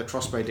like the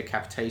crossbow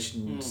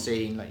decapitation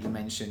scene, like you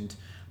mentioned.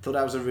 Thought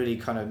that was a really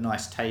kind of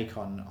nice take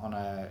on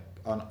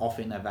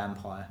offing a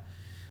vampire.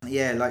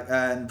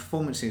 Yeah,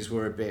 performances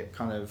were a bit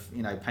kind of,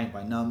 you know, paint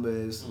by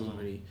numbers. Wasn't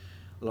really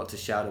a lot to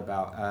shout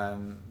about.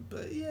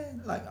 But yeah,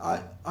 like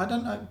I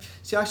don't know.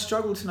 See, I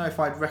struggle to know if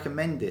I'd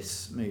recommend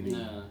this movie.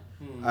 No.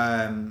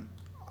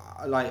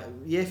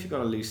 If you've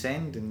got a loose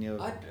end and you're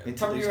I'd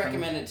probably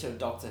recommend it to a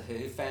Doctor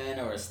Who fan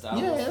or a Star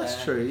Wars fan. Yeah,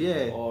 that's true.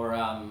 Yeah. Or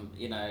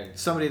you know,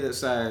 somebody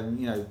that's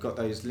you know, got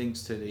those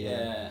links to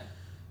the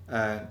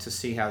to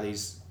see how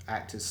these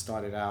actors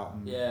started out.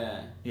 And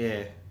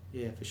yeah,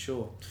 for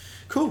sure.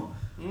 Cool.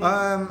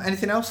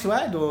 Anything else to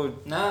add or?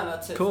 No,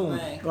 that's it. Cool.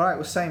 For me. All right.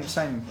 Well, same.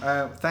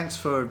 Thanks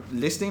for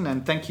listening,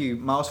 and thank you,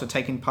 Myles, for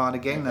taking part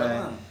again.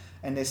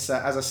 And this,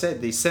 as I said,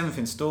 the 7th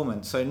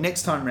instalment. So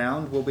next time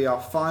round will be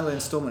our final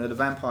instalment of the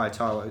Vampire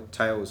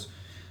Tales,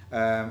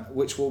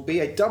 which will be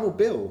a double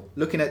bill,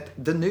 looking at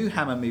the new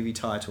Hammer movie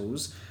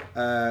titles.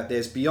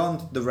 There's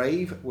Beyond the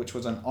Rave, which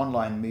was an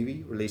online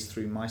movie released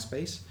through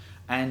MySpace,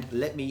 and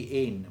Let Me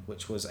In,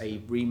 which was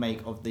a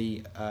remake of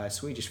the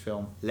Swedish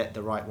film Let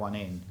the Right One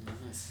In.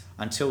 Nice.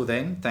 Until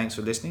then, thanks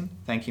for listening.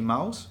 Thank you,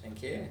 Myles.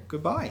 Thank you.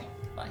 Goodbye.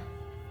 Bye.